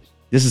 family.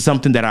 This is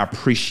something that I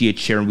appreciate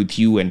sharing with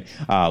you. And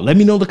let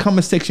me know in the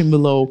comment section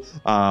below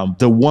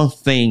the one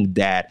thing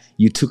that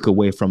you took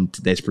away from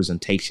today's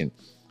presentation.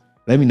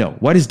 Let me know.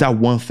 What is that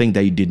one thing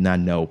that you did not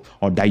know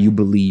or that you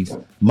believe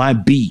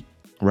might be,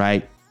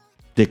 right,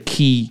 the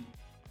key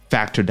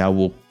factor that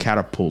will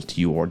catapult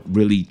you or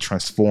really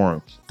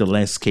transform the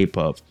landscape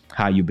of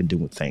how you've been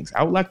doing things?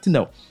 I would like to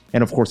know.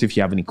 And of course, if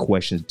you have any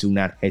questions, do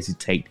not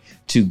hesitate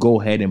to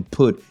go ahead and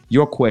put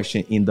your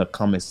question in the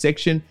comment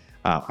section.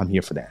 I'm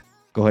here for that.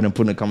 Go ahead and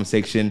put in the comment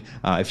section.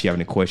 If you have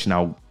any question,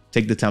 I'll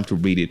take the time to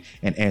read it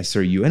and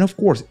answer you. And of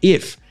course,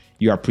 if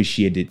you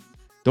appreciate it,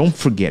 don't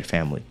forget,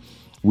 family,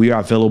 we are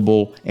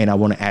available. And I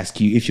want to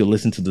ask you, if you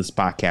listen to this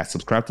podcast,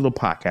 subscribe to the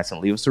podcast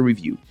and leave us a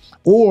review,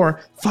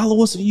 or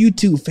follow us on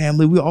YouTube,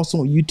 family. We're also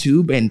on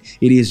YouTube, and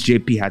it is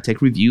JP High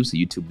Tech Reviews,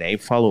 the YouTube name.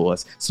 Follow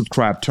us,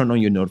 subscribe, turn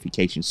on your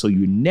notifications so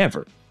you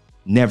never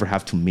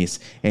have to miss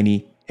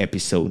any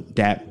episode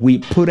that we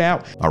put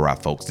out. All right,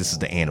 folks, this is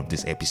the end of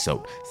this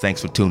episode.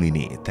 Thanks for tuning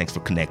in. Thanks for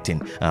connecting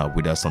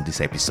with us on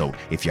this episode.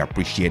 If you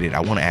appreciate it, I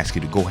want to ask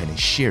you to go ahead and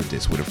share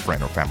this with a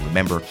friend or family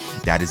member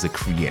that is a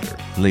creator.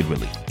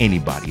 Literally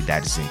anybody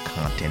that is in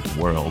content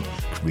world,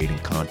 creating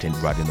content,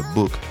 writing a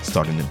book,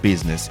 starting a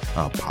business,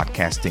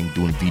 podcasting,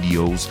 doing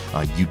videos,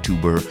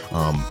 YouTuber,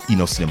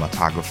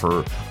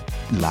 cinematographer,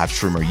 live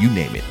streamer, you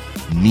name it,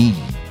 need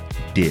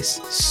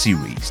this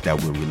series that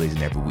we're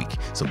releasing every week.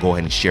 So go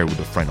ahead and share with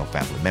a friend or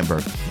family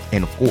member.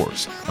 And of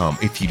course,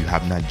 if you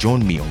have not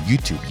joined me on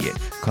YouTube yet,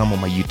 come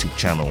on my YouTube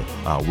channel,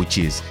 which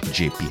is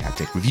JP High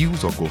Tech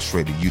Reviews, or go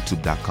straight to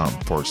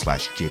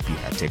youtube.com/JP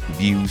High Tech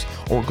Reviews,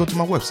 or go to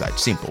my website,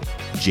 simple,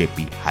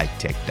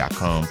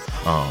 jphightech.com,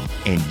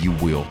 and you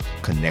will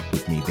connect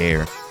with me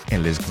there.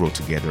 And let's grow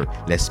together.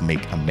 Let's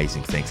make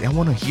amazing things. And I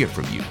want to hear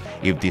from you.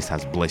 If this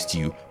has blessed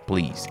you,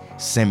 please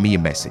send me a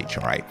message.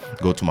 All right.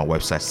 Go to my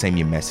website, send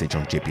me a message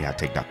on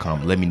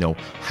jphightech.com. Let me know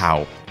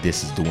how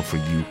this is doing for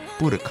you.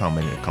 Put a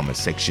comment in the comment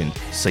section.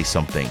 Say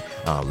something.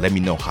 Let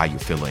me know how you're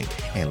feeling.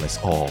 And let's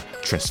all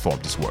transform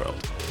this world.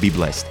 Be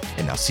blessed.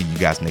 And I'll see you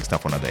guys next time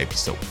for another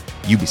episode.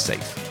 You be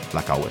safe.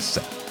 Like I always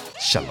say.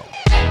 Shalom.